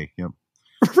in the day. Yep.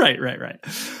 Right.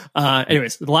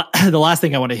 Anyways, the last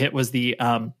thing I want to hit was the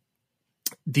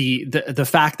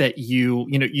fact that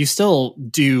you still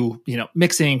do,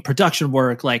 mixing, production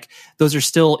work, like those are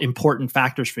still important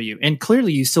factors for you. And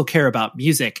clearly you still care about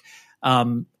music.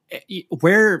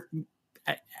 Where,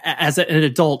 as an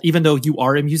adult, even though you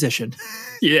are a musician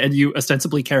and you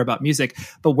ostensibly care about music,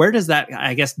 but where does that,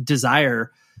 I guess,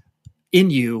 desire in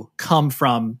you come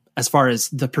from as far as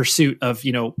the pursuit of,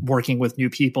 working with new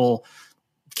people,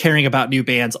 caring about new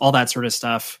bands, all that sort of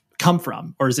stuff come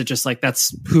from? Or is it just like,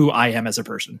 that's who I am as a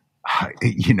person?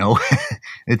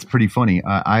 It's pretty funny.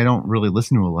 I don't really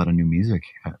listen to a lot of new music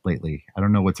lately. I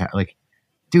don't know what's like,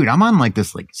 dude, I'm on like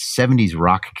this like 70s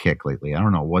rock kick lately. I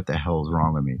don't know what the hell is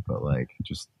wrong with me, but like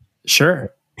just sure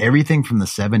everything from the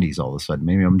 70s all of a sudden.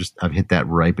 Maybe I've hit that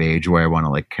ripe age where I want to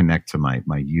like connect to my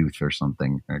youth or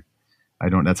something.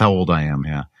 That's how old I am.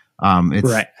 Yeah.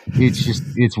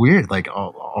 It's weird. Like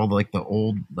all like the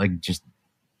old, like just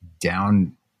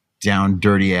down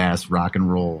dirty ass rock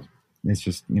and roll. It's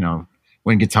just,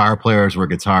 when guitar players were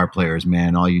guitar players,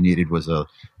 man, all you needed was a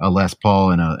Les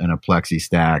Paul and a Plexi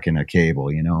stack and a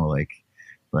cable, like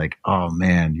like, oh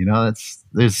man, you know,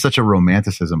 there's such a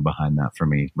romanticism behind that for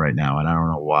me right now, and I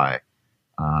don't know why.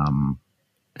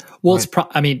 Well, it's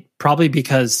probably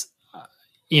because,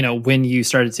 you know, when you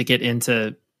started to get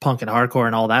into punk and hardcore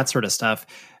and all that sort of stuff,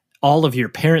 all of your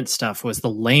parents' stuff was the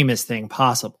lamest thing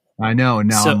possible. I know.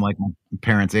 Now I'm like my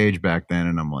parents' age back then,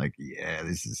 and I'm like, yeah,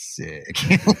 this is sick.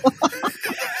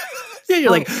 Yeah,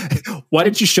 you're like, why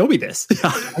didn't you show me this?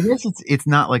 I guess it's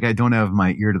not like I don't have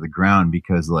my ear to the ground,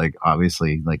 because like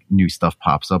obviously like new stuff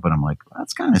pops up and I'm like, well,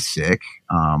 that's kind of sick.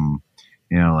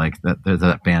 You know, like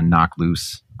that band Knock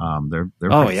Loose. They're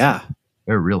sick.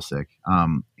 They're real sick.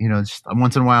 You know, just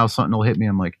once in a while something will hit me.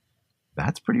 I'm like,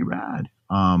 that's pretty rad.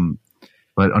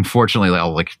 But unfortunately,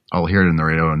 I'll hear it in the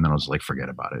radio and then I'll just like forget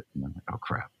about it. And I'm like, oh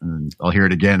crap. And then I'll hear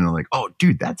it again and I'm like, oh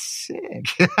dude, that's sick.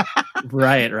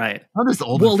 Right. I'm just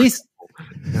old. Well, at least,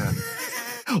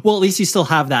 well, at least you still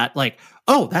have that, like,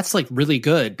 oh, that's like really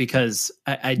good, because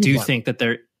I do think that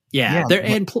they're.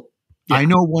 I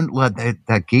know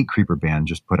that Gatecreeper band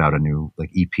just put out a new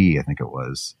like EP, I think it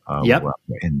was.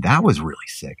 And that was really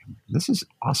sick. This is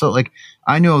also like,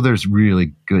 I know there's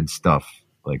really good stuff,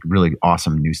 like really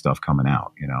awesome new stuff coming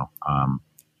out, you know.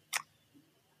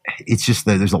 It's just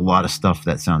that there's a lot of stuff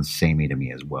that sounds samey to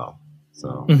me as well.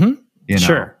 So, you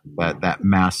know, that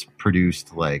mass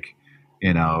produced, like,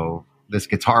 you know, this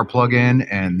guitar plug-in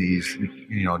and these,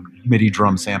 you know, MIDI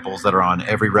drum samples that are on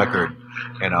every record,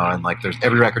 you know, and like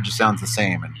every record just sounds the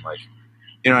same, and like,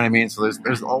 you know what I mean? So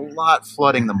there's a lot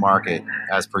flooding the market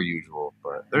as per usual,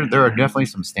 but there are definitely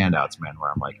some standouts, man,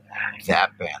 where I'm like,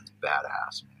 that band's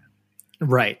badass, man.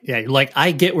 Right. Yeah. Like,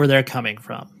 I get where they're coming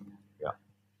from.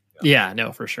 Yeah,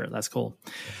 no, for sure. That's cool.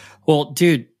 Well,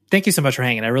 dude, thank you so much for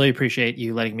hanging. I really appreciate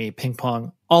you letting me ping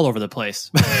pong all over the place,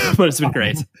 but it's been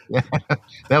great. Yeah,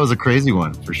 that was a crazy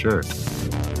one for sure.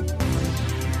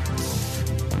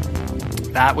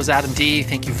 That was Adam D.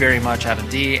 Thank you very much, Adam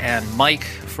D. And Mike,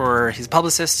 for his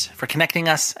publicist, for connecting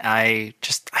us. I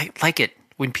like it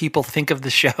when people think of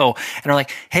the show and are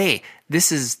like, hey,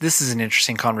 this is an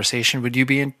interesting conversation. Would you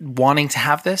be wanting to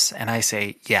have this? And I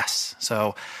say yes.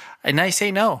 So, and I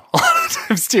say no a lot of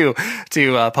times to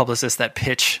publicists that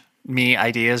pitch me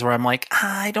ideas where I'm like,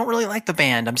 I don't really like the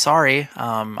band. I'm sorry.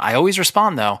 I always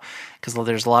respond though, because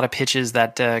there's a lot of pitches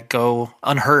that go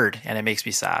unheard, and it makes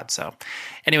me sad. So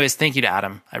anyways, thank you to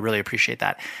Adam. I really appreciate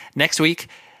that. Next week,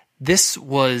 this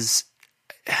was,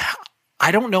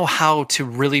 I don't know how to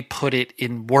really put it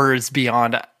in words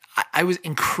beyond, I was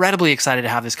incredibly excited to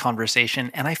have this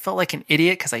conversation, and I felt like an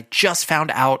idiot because I just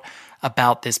found out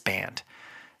about this band.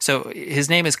 So his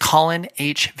name is Colin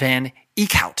H. Van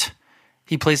Eekhout.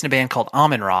 He plays in a band called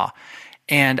Amun-Ra,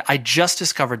 and I just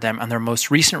discovered them on their most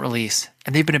recent release,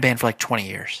 and they've been a band for like 20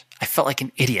 years. I felt like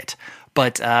an idiot,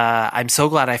 but I'm so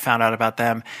glad I found out about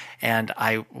them, and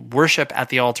I worship at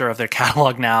the altar of their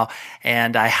catalog now,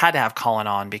 and I had to have Colin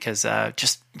on because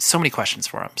just so many questions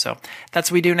for him. So that's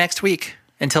what we do next week.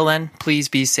 Until then, please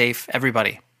be safe,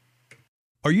 everybody.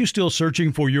 Are you still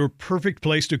searching for your perfect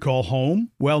place to call home?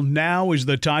 Well, now is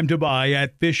the time to buy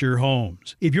at Fisher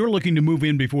Homes. If you're looking to move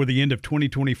in before the end of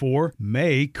 2024,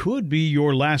 May could be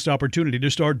your last opportunity to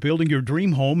start building your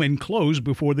dream home and close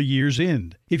before the year's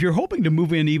end. If you're hoping to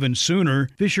move in even sooner,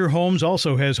 Fisher Homes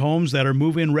also has homes that are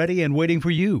move-in ready and waiting for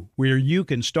you, where you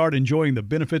can start enjoying the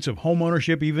benefits of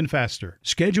homeownership even faster.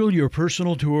 Schedule your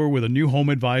personal tour with a new home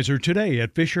advisor today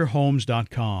at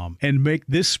FisherHomes.com and make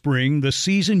this spring the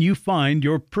season you find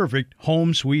your perfect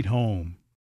home sweet home.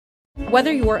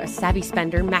 Whether you're a savvy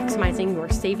spender maximizing your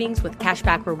savings with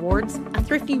cashback rewards, a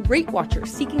thrifty rate watcher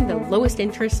seeking the lowest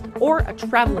interest, or a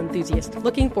travel enthusiast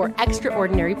looking for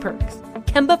extraordinary perks,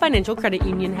 Kemba Financial Credit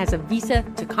Union has a visa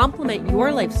to complement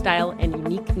your lifestyle and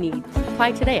unique needs.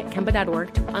 Apply today at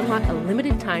Kemba.org to unlock a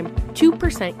limited-time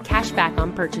 2% cash back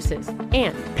on purchases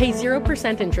and pay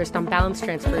 0% interest on balance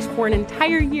transfers for an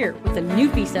entire year with a new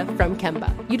visa from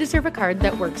Kemba. You deserve a card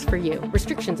that works for you.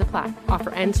 Restrictions apply. Offer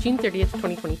ends June 30th,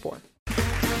 2024.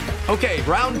 Okay,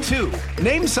 round two.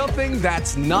 Name something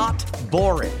that's not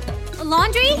boring. A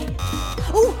laundry?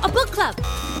 Ooh, a book club.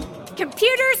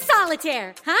 Computer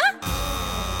solitaire, huh?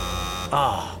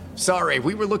 Ah, oh, sorry,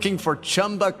 we were looking for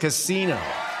Chumba Casino.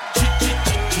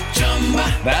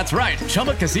 That's right,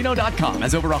 ChumbaCasino.com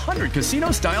has over 100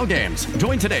 casino-style games.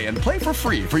 Join today and play for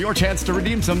free for your chance to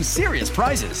redeem some serious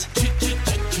prizes.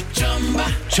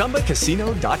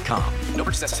 ChumbaCasino.com. No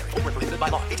purchase necessary. Void where prohibited by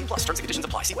law. 18+ terms and conditions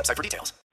apply. See website for details.